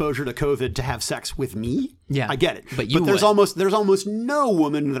exposure to COVID to have sex with me. Yeah. I get it. But there's almost no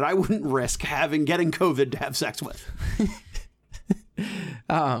woman that I wouldn't risk getting COVID to have sex with.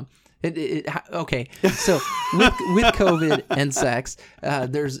 Okay, so with COVID and sex,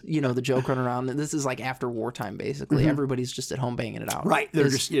 there's the joke running around. This is like after wartime, basically. Everybody's just at home banging it out. Right, they're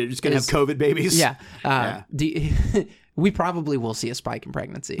just gonna have COVID babies. Yeah. We probably will see a spike in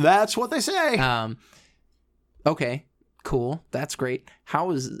pregnancy. That's what they say. Okay, cool. That's great. How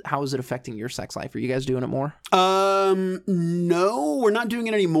is it affecting your sex life? Are you guys doing it more? No, we're not doing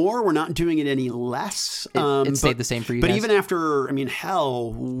it anymore. We're not doing it any less. It stayed the same for you guys. But even after,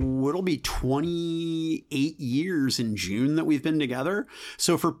 it'll be 28 years in June that we've been together.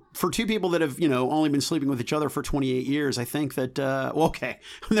 So for 2 people that have, only been sleeping with each other for 28 years, I think that, okay,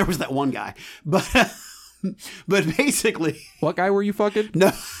 there was that one guy, but basically. What guy were you fucking?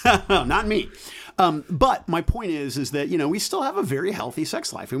 No, not me. But my point is that, we still have a very healthy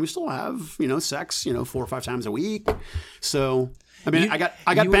sex life, and we still have, sex, 4 or 5 times a week. So, I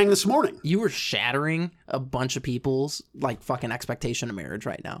got banged this morning. You were shattering a bunch of people's like fucking expectation of marriage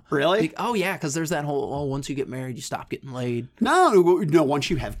right now. Really? Like, oh yeah. 'Cause there's that whole, once you get married, you stop getting laid. No,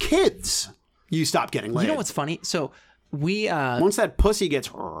 once you have kids, you stop getting laid. You know what's funny? So once that pussy gets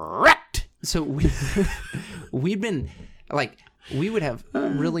wrecked. So we'd been like, we would have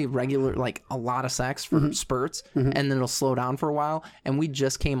really regular, like a lot of sex for spurts, and then it'll slow down for a while. And we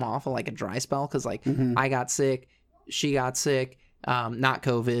just came off of like a dry spell because like I got sick, she got sick, not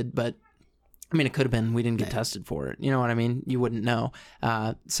COVID, but it could have been. We didn't get tested for it. You know what I mean? You wouldn't know.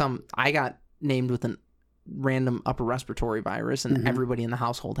 I got named with a random upper respiratory virus, and everybody in the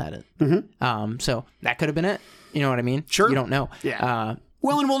household had it. So that could have been it. You know what I mean? Sure. You don't know. Yeah.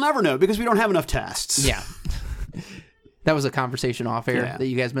 Well, and we'll never know because we don't have enough tests. Yeah. That was a conversation off air that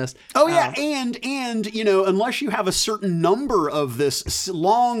you guys missed. Oh, yeah. And unless you have a certain number of this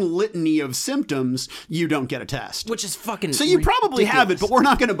long litany of symptoms, you don't get a test. Which is fucking So you ridiculous. probably have it, but we're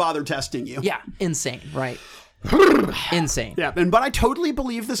not going to bother testing you. Yeah. Insane. Right. Insane. Yeah. But I totally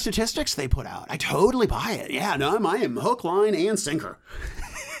believe the statistics they put out. I totally buy it. Yeah. No, I am hook, line, and sinker.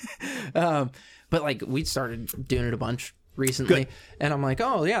 But like we started doing it a bunch recently. Good. And I'm like,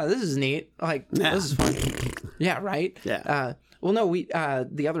 oh yeah, this is neat. Like this is fun. Yeah, right? Yeah. Well no, we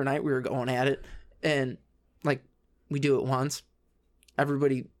the other night we were going at it, and like we do it once.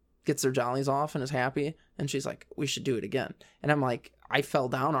 Everybody gets their jollies off and is happy, and she's like, we should do it again. And I'm like, I fell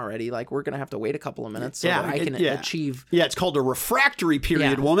down already. Like, we're going to have to wait a couple of minutes so that I can achieve. Yeah, it's called a refractory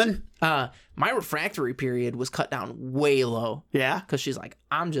period, woman. My refractory period was cut down way low. Yeah. Because she's like,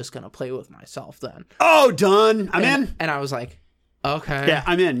 I'm just going to play with myself then. Oh, done. I'm in. And I was like, okay. Yeah,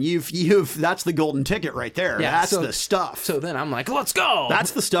 I'm in. You've that's the golden ticket right there. Yeah, that's the stuff. So then I'm like, let's go.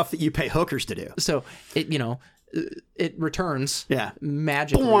 That's the stuff that you pay hookers to do. So it returns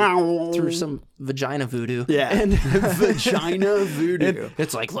magically through some vagina voodoo. Yeah. And vagina voodoo. And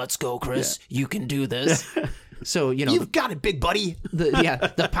it's like, let's go, Chris. Yeah. You can do this. So, you've got it, big buddy.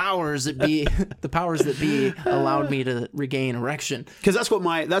 The powers that be allowed me to regain erection. Because that's what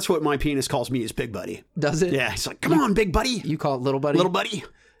my penis calls me is big buddy. Does it? Yeah. It's like, come on, big buddy. You call it little buddy? Little buddy.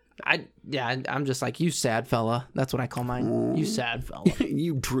 I'm just like, you sad fella. That's what I call mine. You sad fella.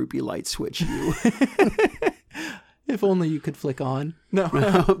 You droopy light switch, you. If only you could flick on. No.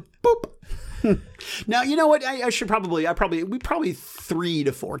 Boop. Now, you know what? We probably 3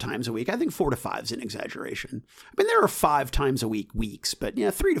 to 4 times a week. I think 4 to 5 is an exaggeration. I mean, there are 5 times a week weeks, but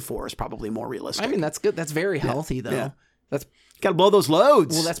 3 to 4 is probably more realistic. I mean, that's good. That's very healthy, though. Yeah. That's got to blow those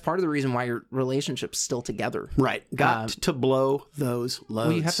loads. Well, that's part of the reason why your relationship's still together. Right. Got to blow those loads.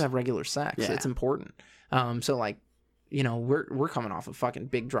 Well, you have to have regular sex. Yeah. It's important. So like, we're coming off a fucking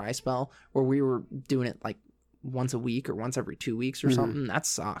big dry spell where we were doing it like once a week or once every 2 weeks or something. That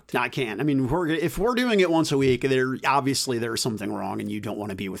sucked. I can't. I mean, if we're doing it once a week, there's something wrong and you don't want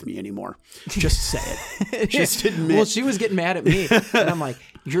to be with me anymore. Just say it. Just admit. Well, she was getting mad at me. And I'm like,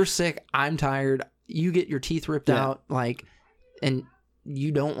 you're sick. I'm tired. You get your teeth ripped out. Like, and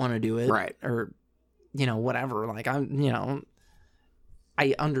you don't want to do it. Right. Or, whatever. Like, I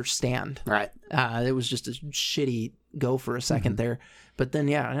understand. Right. It was just a shitty go for a second there. But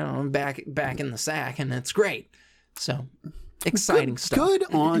then, I'm back in the sack, and it's great. So, exciting stuff. Good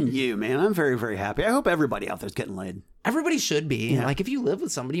on you, man. I'm very, very happy. I hope everybody out there's getting laid. Everybody should be. Yeah. Like, if you live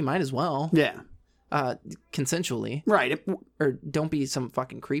with somebody, you might as well. Yeah. Consensually. Right. Or don't be some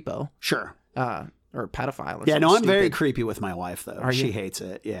fucking creepo. Sure. Or pedophile or something. Yeah, no, I'm stupid. very creepy with my wife, though. She hates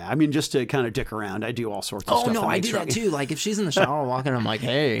it. Yeah. I mean, just to kind of dick around, I do all sorts of stuff. Oh, no, I do that too. Like, if she's in the shower walking, I'm like,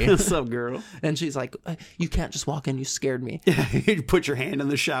 hey. What's up, girl? And she's like, you can't just walk in. You scared me. You put your hand in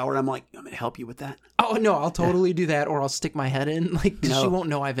the shower. I'm like, I'm going to help you with that. Oh, no, I'll totally do that. Or I'll stick my head in. Like, she won't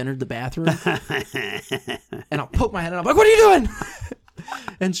know I've entered the bathroom. And I'll poke my head in. I'm like, what are you doing?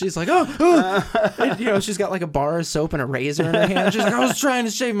 And she's like, oh. And, she's got like a bar of soap and a razor in her hand. She's like, I was trying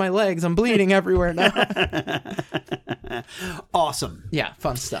to shave my legs. I'm bleeding everywhere now. Awesome. Yeah,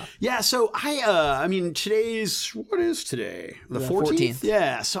 fun stuff. Yeah, so I mean, what is today? The 14th?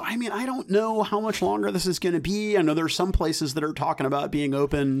 Yeah, so I mean, I don't know how much longer this is going to be. I know there's some places that are talking about being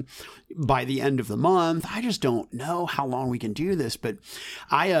open by the end of the month. I just don't know how long we can do this, but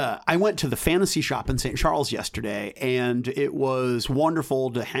I went to the Fantasy Shop in St. Charles yesterday, and it was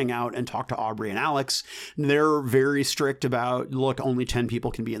wonderful to hang out and talk to Aubrey and Alex. They're very strict about, look, only 10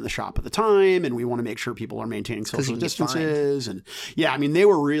 people can be in the shop at the time, and we want to make sure people are maintaining social distances. And yeah, I mean, they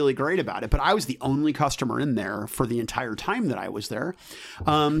were really great about it, but I was the only customer in there for the entire time that I was there.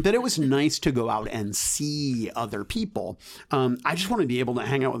 That it was nice to go out and see other people. I just want to be able to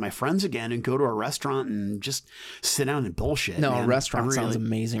hang out with my friends again and go to a restaurant and just sit down and bullshit. No, man. A restaurant sounds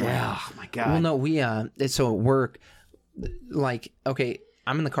amazing. Yeah, right? Oh my God. Well, no, so at work, like, okay,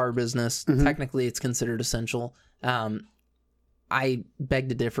 I'm in the car business. Technically, it's considered essential. I beg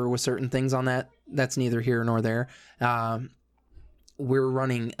to differ with certain things on that. That's neither here nor there. We're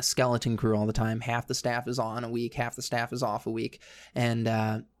running a skeleton crew all the time. Half the staff is on a week, half the staff is off a week.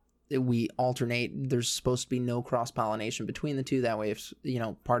 And we alternate. There's supposed to be no cross-pollination between the two. That way, if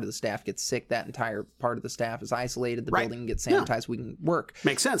part of the staff gets sick, that entire part of the staff is isolated. The building gets sanitized. We can work.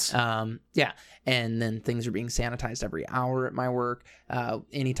 Makes sense. Yeah. And then things are being sanitized every hour at my work.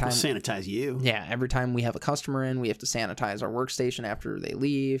 Anytime. We'll sanitize you. Yeah. Every time we have a customer in, we have to sanitize our workstation after they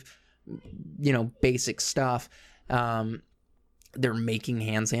leave. Basic stuff. They're making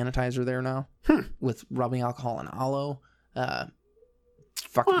hand sanitizer there now with rubbing alcohol and aloe.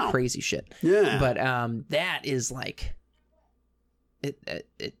 Fucking crazy shit. Yeah. But that is like,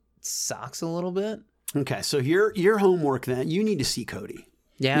 it sucks a little bit. Okay, so your homework then, you need to see Cody.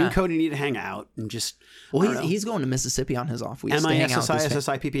 Yeah. You and Cody need to hang out and just... Well, he's going to Mississippi on his off weeks.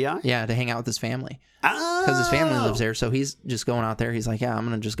 MISSI-SSIPPI? Yeah, to hang out with his family. Because his family lives there, so he's just going out there. He's like, I'm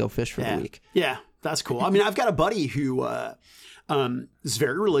going to just go fish for the week. Yeah, that's cool. I mean, I've got a buddy who... is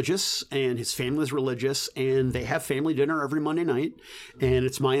very religious, and his family is religious, and they have family dinner every Monday night. And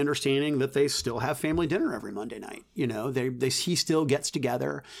it's my understanding that they still have family dinner every Monday night. He still gets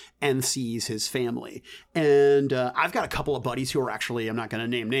together and sees his family. And I've got a couple of buddies who are actually, I'm not going to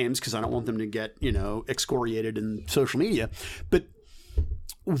name names because I don't want them to get, excoriated in social media, but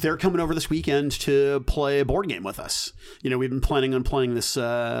they're coming over this weekend to play a board game with us. We've been planning on playing this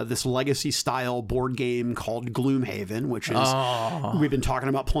legacy style board game called Gloomhaven, which is we've been talking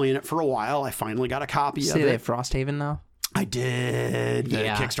about playing it for a while. I finally got a copy of it. They have Frosthaven now? I did the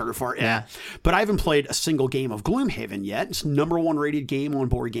Kickstarter for it, yeah. But I haven't played a single game of Gloomhaven yet. It's #1 rated game on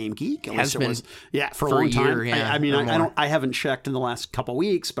Board Game Geek. At least it was, for a long time. Year, I haven't checked in the last couple of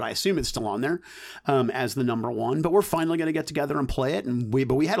weeks, but I assume it's still on there as the #1. But we're finally going to get together and play it.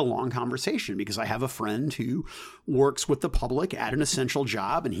 But we had a long conversation because I have a friend who works with the public at an essential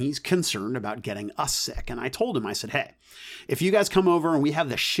job, and he's concerned about getting us sick. And I told him, I said, hey, if you guys come over and we have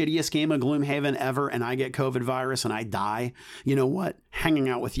the shittiest game of Gloomhaven ever, and I get COVID virus and I die, you know what? Hanging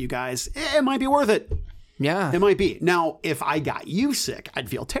out with you guys, it might be worth it. Yeah. It might be. Now, if I got you sick, I'd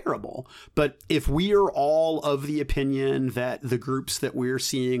feel terrible. But if we are all of the opinion that the groups that we're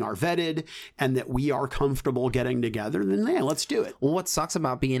seeing are vetted and that we are comfortable getting together, then yeah, let's do it. Well, what sucks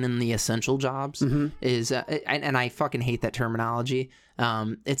about being in the essential jobs is, and I fucking hate that terminology.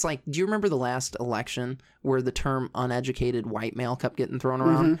 It's like, do you remember the last election where the term uneducated white male kept getting thrown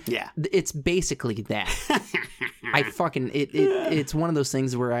around? Yeah. It's basically that. I fucking, it's one of those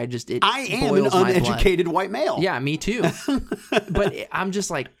things where I am an uneducated white male. Yeah, me too. But I'm just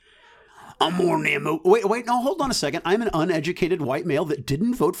like, I'm more Nemo. Wait, no, hold on a second. I'm an uneducated white male that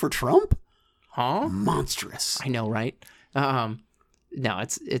didn't vote for Trump? Huh? Monstrous. I know, right? No,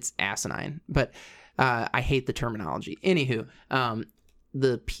 it's asinine. But I hate the terminology. Anywho,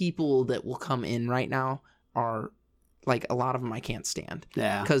 the people that will come in right now are, like, a lot of them I can't stand.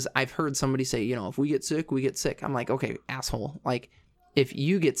 Yeah. Because I've heard somebody say, if we get sick, we get sick. I'm like, okay, asshole. Like, if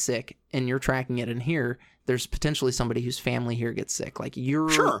you get sick and you're tracking it in here, there's potentially somebody whose family here gets sick. Like, you're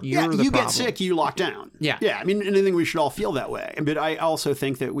the you problem. Get sick, you lock down. Yeah. Yeah, I mean, and I think we should all feel that way. But I also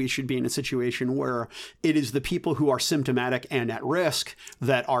think that we should be in a situation where it is the people who are symptomatic and at risk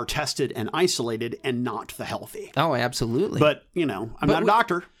that are tested and isolated and not the healthy. Oh, absolutely. But, I'm not a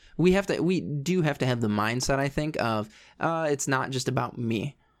doctor. We do have to have the mindset, I think, of it's not just about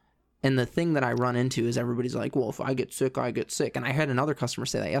me. And the thing that I run into is everybody's like, well, if I get sick, I get sick. And I had another customer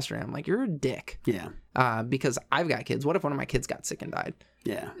say that yesterday. I'm like, you're a dick. Yeah. Because I've got kids. What if one of my kids got sick and died?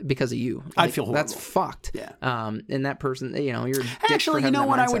 Yeah. Because of you? I'd feel horrible. That's fucked. Yeah. And that person, you're a dick. Actually, for you know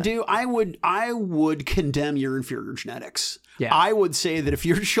what mindset. I would do? I would condemn your inferior genetics. Yeah. I would say that if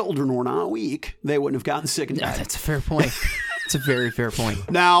your children were not weak, they wouldn't have gotten sick and died. Yeah, that's a fair point. It's a very fair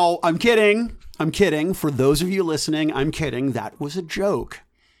point. Now, I'm kidding. For those of you listening, I'm kidding. That was a joke.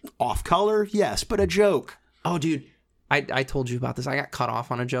 Off color, yes, but a joke. Oh, dude, I told you about this. I got cut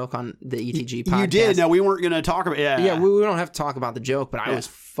off on a joke on the ETG podcast. You did. No, we weren't going to talk about it. Yeah, we don't have to talk about the joke, but I was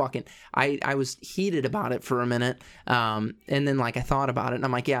fucking... I was heated about it for a minute, and then, like, I thought about it, and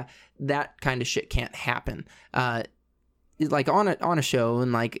I'm like, yeah, that kind of shit can't happen. Like, on a show,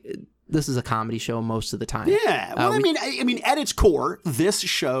 and, like... This is a comedy show most of the time. Yeah. Well, I mean, at its core, this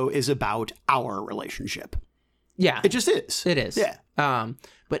show is about our relationship. Yeah. It just is. It is. Yeah.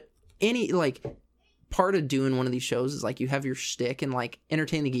 But part of doing one of these shows is, like, you have your shtick, and, like,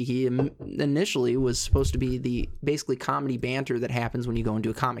 Entertain the Geeky initially was supposed to be the basically comedy banter that happens when you go into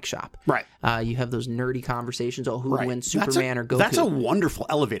a comic shop. Right. You have those nerdy conversations. Oh, who would win, Superman or Goku? That's a wonderful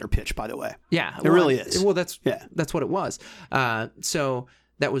elevator pitch, by the way. Yeah. It really is. Well, that's what it was. So...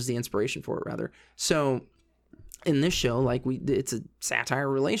 That was the inspiration for it, rather. So in this show, like, it's a satire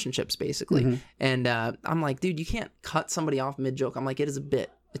of relationships, basically. Mm-hmm. And I'm like, dude, you can't cut somebody off mid-joke. I'm like, it is a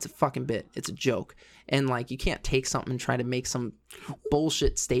bit. It's a fucking bit. It's a joke. And, like, you can't take something and try to make some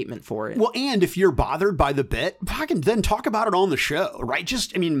bullshit statement for it. Well, and if you're bothered by the bit, fucking then talk about it on the show, right?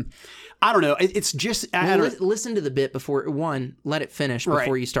 Just, I mean, I don't know. It's just... listen to the bit before... One, let it finish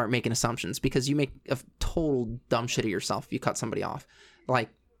before you start making assumptions, because you make a total dumb shit of yourself if you cut somebody off. Like,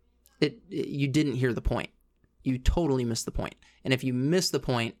 you didn't hear the point. You totally missed the point. And if you miss the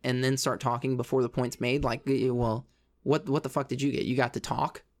point and then start talking before the point's made, like, well, what the fuck did you get? You got to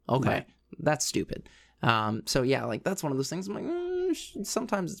talk? Okay, right. That's stupid. So yeah, like, that's one of those things. I'm like,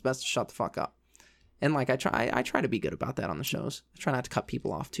 sometimes it's best to shut the fuck up. And, like, I try to be good about that on the shows. I try not to cut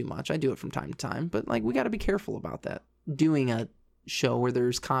people off too much. I do it from time to time, but, like, we got to be careful about that. Doing a show where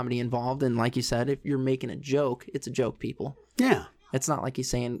there's comedy involved, and, like you said, if you're making a joke, it's a joke, people. Yeah. It's not like he's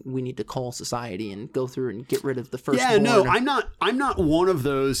saying we need to cull society and go through and get rid of the first. Yeah, no, I'm not one of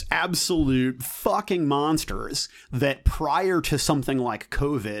those absolute fucking monsters that prior to something like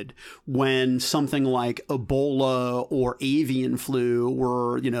COVID, when something like Ebola or avian flu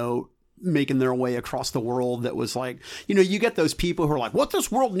were, making their way across the world that was like, you know, you get those people who are like, what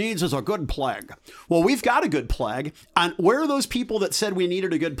this world needs is a good plague. Well, we've got a good plague. And where are those people that said we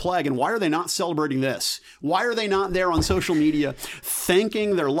needed a good plague? And why are they not celebrating this? Why are they not there on social media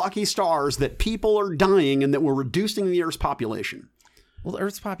thanking their lucky stars that people are dying and that we're reducing the Earth's population? Well, the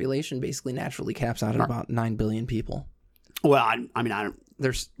Earth's population basically naturally caps out at about 9 billion people. Well, I mean, I don't.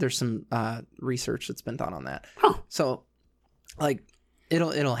 There's some research that's been done on that. Huh. So, like,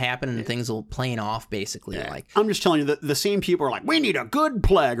 it'll happen and things will plane off basically. Yeah. Like, I'm just telling you that the same people are like, we need a good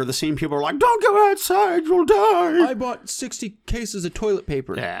plague, or the same people are like, don't go outside, you'll die. I bought 60 cases of toilet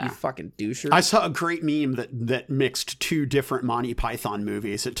paper. Yeah. You fucking doucher. I saw a great meme that mixed two different Monty Python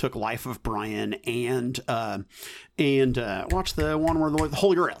movies. It took Life of Brian and watch the one where the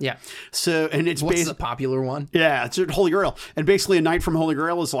Holy Grail. Yeah. So, and it's What's the popular one? Yeah, it's Holy Grail. And basically A Night from Holy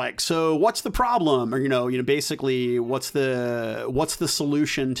Grail is like, so what's the problem? Or, you know, basically what's the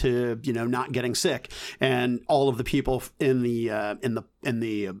solution to, you know, not getting sick? And all of the people in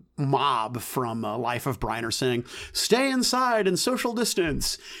the mob from Life of Brian are saying, stay inside and social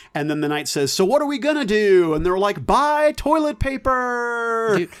distance. And then the knight says, so what are we going to do? And they're like, buy toilet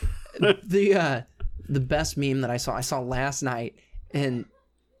paper. Dude, the best meme that I saw last night, and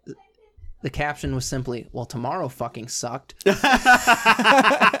the caption was simply, well, tomorrow fucking sucked.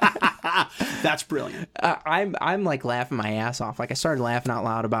 That's brilliant. I'm like laughing my ass off. Like, I started laughing out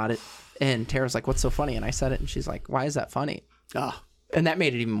loud about it, and Tara's like, what's so funny? And I said it, and she's like, why is that funny? And that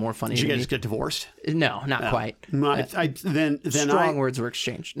made it even more funny. Did you guys get divorced? No, not quite. Then strong words were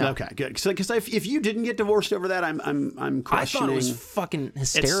exchanged. No. Okay, good. Because if you didn't get divorced over that, I'm questioning. I thought it was fucking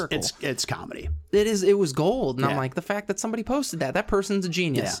hysterical. It's comedy. It was gold. And Yeah. I'm like, the fact that somebody posted that person's a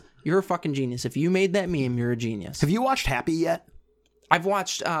genius. Yeah. You're a fucking genius. If you made that meme, you're a genius. Have you watched Happy yet? I've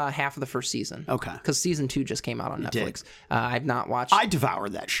watched half of the first season. Okay. Because season 2 just came out on Netflix. I've not watched. I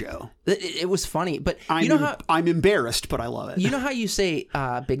devoured that show. It was funny, but you know how I'm embarrassed, but I love it. You know how you say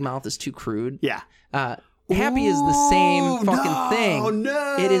Big Mouth is too crude? Yeah. Happy is the same fucking thing.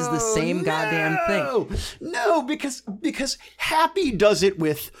 No, it is the same goddamn thing. No, because Happy does it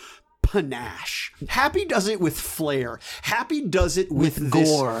with panache. Happy does it with flair. Happy does it with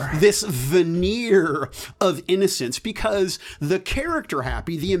gore. This veneer of innocence, because the character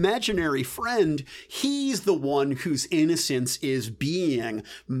Happy, the imaginary friend, he's the one whose innocence is being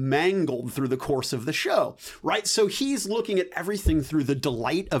mangled through the course of the show, right? So he's looking at everything through the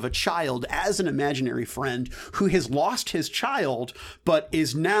delight of a child as an imaginary friend who has lost his child, but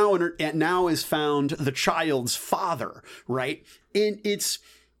is now is found the child's father, right? And it's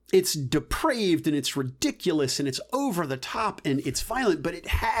depraved and it's ridiculous and it's over the top and it's violent, but it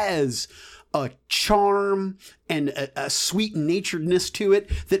has a charm and a sweet naturedness to it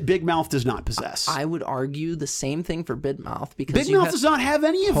that Big Mouth does not possess. I would argue the same thing for Big Mouth, because Big Mouth does not have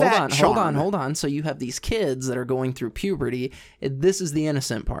any of that charm. Hold on. So you have these kids that are going through puberty. This is the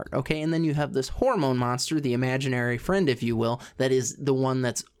innocent part, okay? And then you have this hormone monster, the imaginary friend, if you will, that is the one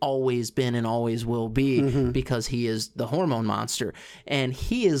that's always been and always will be, because he is the hormone monster. And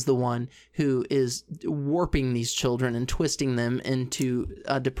he is the one who is warping these children and twisting them into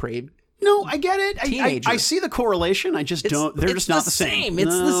a depraved. No, I get it. I see the correlation. I just don't. They're just not the same.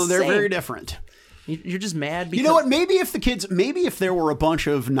 They're very different. You're just mad because... You know what? Maybe if there were a bunch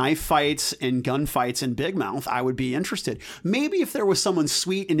of knife fights and gun fights in Big Mouth, I would be interested. Maybe if there was someone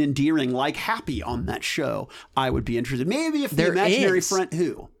sweet and endearing like Happy on that show, I would be interested. Maybe if the imaginary friend...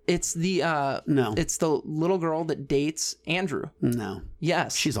 Who? It's the... No. It's the little girl that dates Andrew. No.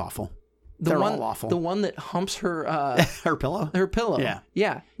 Yes. She's awful. They're all awful. The one that humps her... her pillow? Her pillow. Yeah.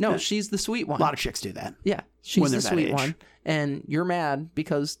 Yeah. No, she's the sweet one. A lot of chicks do that. Yeah. She's the sweet one. And you're mad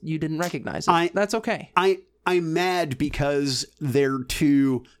because you didn't recognize it. That's okay. I'm mad because they're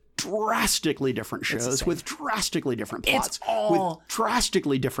two drastically different shows with drastically different plots, with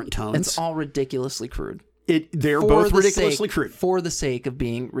drastically different tones. It's all ridiculously crude. They're both ridiculously crude. For the sake of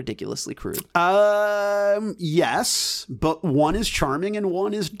being ridiculously crude. Yes, but one is charming and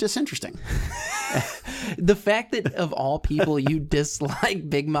one is disinteresting. The fact that of all people you dislike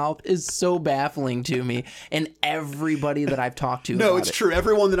Big Mouth is so baffling to me, and everybody that I've talked to. No, it's true.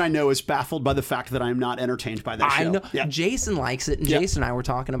 Everyone that I know is baffled by the fact that I'm not entertained by that show. I know. Yeah. Jason likes it, and Jason and I were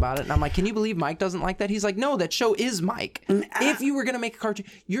talking about it, and I'm like, can you believe Mike doesn't like that? He's like, no, that show is Mike. If you were going to make a cartoon,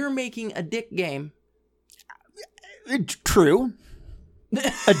 you're making a dick game. True.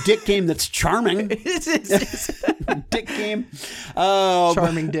 A dick game that's charming. Dick game.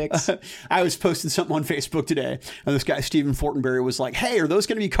 Charming dicks. I was posting something on Facebook today, and this guy, Stephen Fortenberry, was like, hey, are those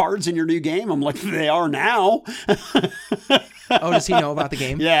going to be cards in your new game? I'm like, they are now. Oh, does he know about the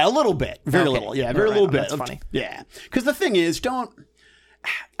game? Yeah, a little bit. Very little. Yeah, very little bit. That's funny. Yeah. Because the thing is, I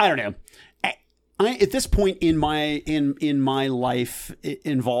don't know. At this point in my life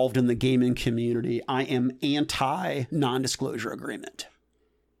involved in the gaming community, I am anti non-disclosure agreement.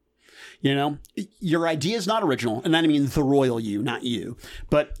 You know, your idea is not original, and I mean the royal you, not you,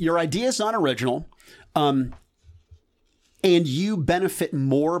 but your idea is not original. And you benefit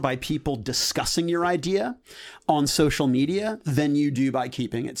more by people discussing your idea on social media than you do by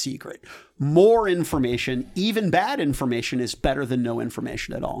keeping it secret. More information, even bad information, is better than no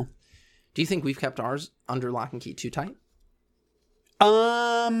information at all. Do you think we've kept ours under lock and key too tight?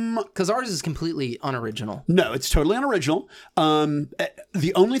 Because ours is completely unoriginal. No, it's totally unoriginal.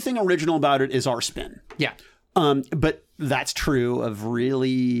 The only thing original about it is our spin. Yeah. But that's true of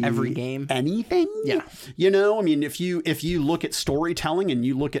really every game, anything. Yeah. You know, I mean, if you look at storytelling and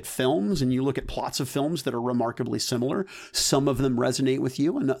you look at films and you look at plots of films that are remarkably similar, some of them resonate with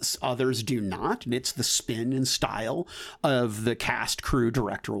you and others do not. And it's the spin and style of the cast, crew,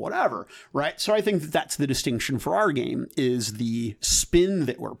 director, whatever. Right. So I think that's the distinction for our game, is the spin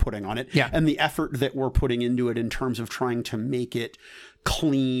that we're putting on it, and the effort that we're putting into it in terms of trying to make it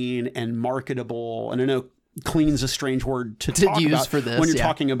clean and marketable. And I know clean's a strange word to talk use about for this when you're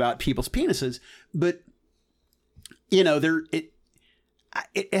talking about people's penises, but you know,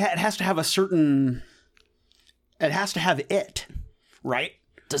 it has to have a certain, it has to have it, right?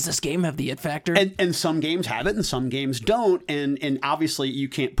 Does this game have the it factor? And some games have it and some games don't. And obviously you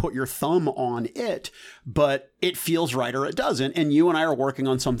can't put your thumb on it, but it feels right or it doesn't. And you and I are working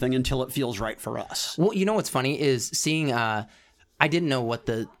on something until it feels right for us. Well, you know what's funny is seeing, I didn't know what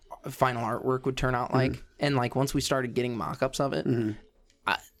the final artwork would turn out like. And like once we started getting mock-ups of it,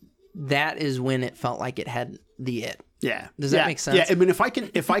 that is when it felt like it had the it. Yeah. Does that make sense? Yeah. I mean, if I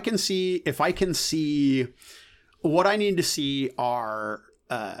can see what I need to see are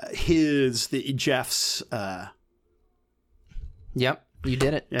Jeff's. Yep. You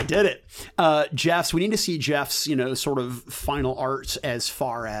did it. Yeah, I did it. Jeff's. We need to see Jeff's, you know, sort of final art as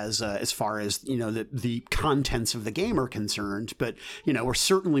far as you know the contents of the game are concerned. But you know, we're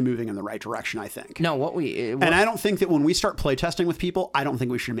certainly moving in the right direction, I think. No, and I don't think that when we start playtesting with people, I don't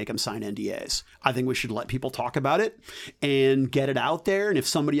think we should make them sign NDAs. I think we should let people talk about it and get it out there. And if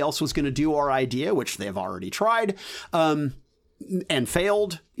somebody else was going to do our idea, which they've already tried, and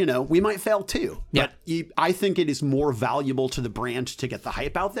failed, you know, we might fail too. Yeah. But I think it is more valuable to the brand to get the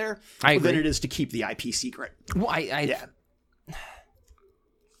hype out there than it is to keep the IP secret. Well,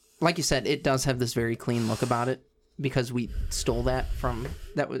 like you said, it does have this very clean look about it because we stole that from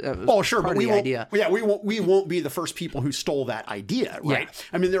that was sure, part but of the idea. Yeah, we won't be the first people who stole that idea, right? Yeah.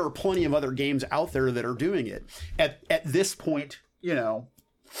 I mean, there are plenty of other games out there that are doing it. At this point, you know,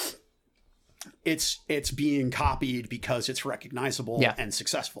 it's being copied because it's recognizable and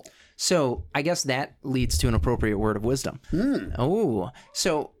successful. So I guess that leads to an appropriate word of wisdom. Oh,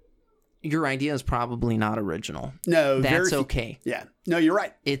 so your idea is probably not original. No, that's okay. Yeah, no, you're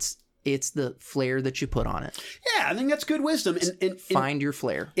right. It's the flair that you put on it. Yeah, I think that's good wisdom. And find your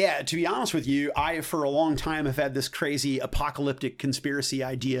flair. Yeah, to be honest with you, I for a long time have had this crazy apocalyptic conspiracy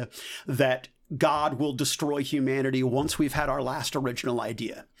idea that God will destroy humanity once we've had our last original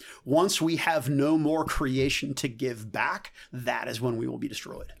idea. Once we have no more creation to give back, that is when we will be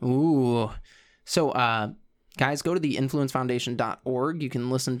destroyed. Ooh. So, guys, go to the influencefoundation.org. You can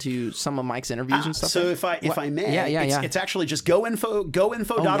listen to some of Mike's interviews and stuff. So if I may, it's actually just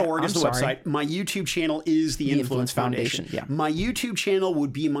goinfo.org is the website. My YouTube channel is the Influence Foundation. Yeah. My YouTube channel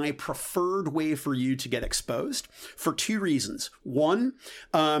would be my preferred way for you to get exposed for two reasons. One,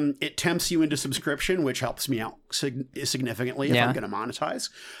 it tempts you into subscription, which helps me out significantly if I'm going to monetize.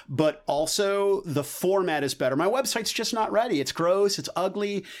 But also the format is better. My website's just not ready. It's gross. It's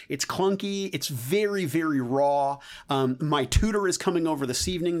ugly. It's clunky. It's very, very raw. My tutor is coming over this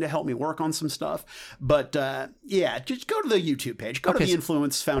evening to help me work on some stuff. But just go to the YouTube page. Go to the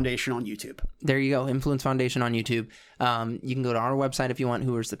Influence Foundation on YouTube. There you go. Influence Foundation on YouTube. You can go to our website if you want,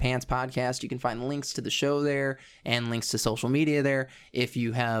 Who Wears the Pants podcast. You can find links to the show there and links to social media there. If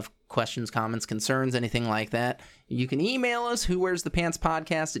you have questions, comments, concerns, anything like that, you can email us,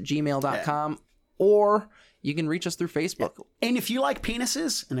 whowearsthepantspodcast@gmail.com, or you can reach us through Facebook. And if you like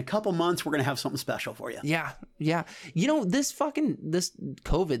penises, in a couple months, we're going to have something special for you. Yeah. You know, this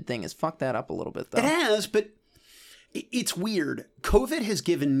COVID thing has fucked that up a little bit, though. It has, but it's weird. COVID has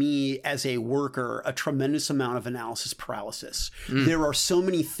given me, as a worker, a tremendous amount of analysis paralysis. There are so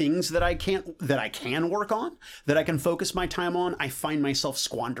many things that I can work on, that I can focus my time on. I find myself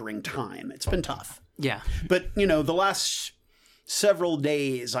squandering time. It's been tough. Yeah. But, you know, the last several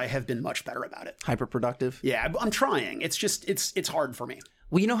days, I have been much better about it. Hyperproductive. Yeah, I'm trying. It's just, it's hard for me.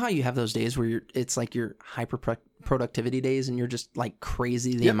 Well, you know how you have those days where it's like your hyper productivity days and you're just like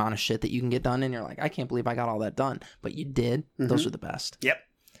crazy the amount of shit that you can get done and you're like, I can't believe I got all that done. But you did. Mm-hmm. Those are the best. Yep.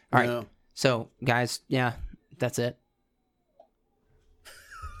 All right. So, guys, yeah, that's it.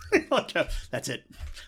 That's it.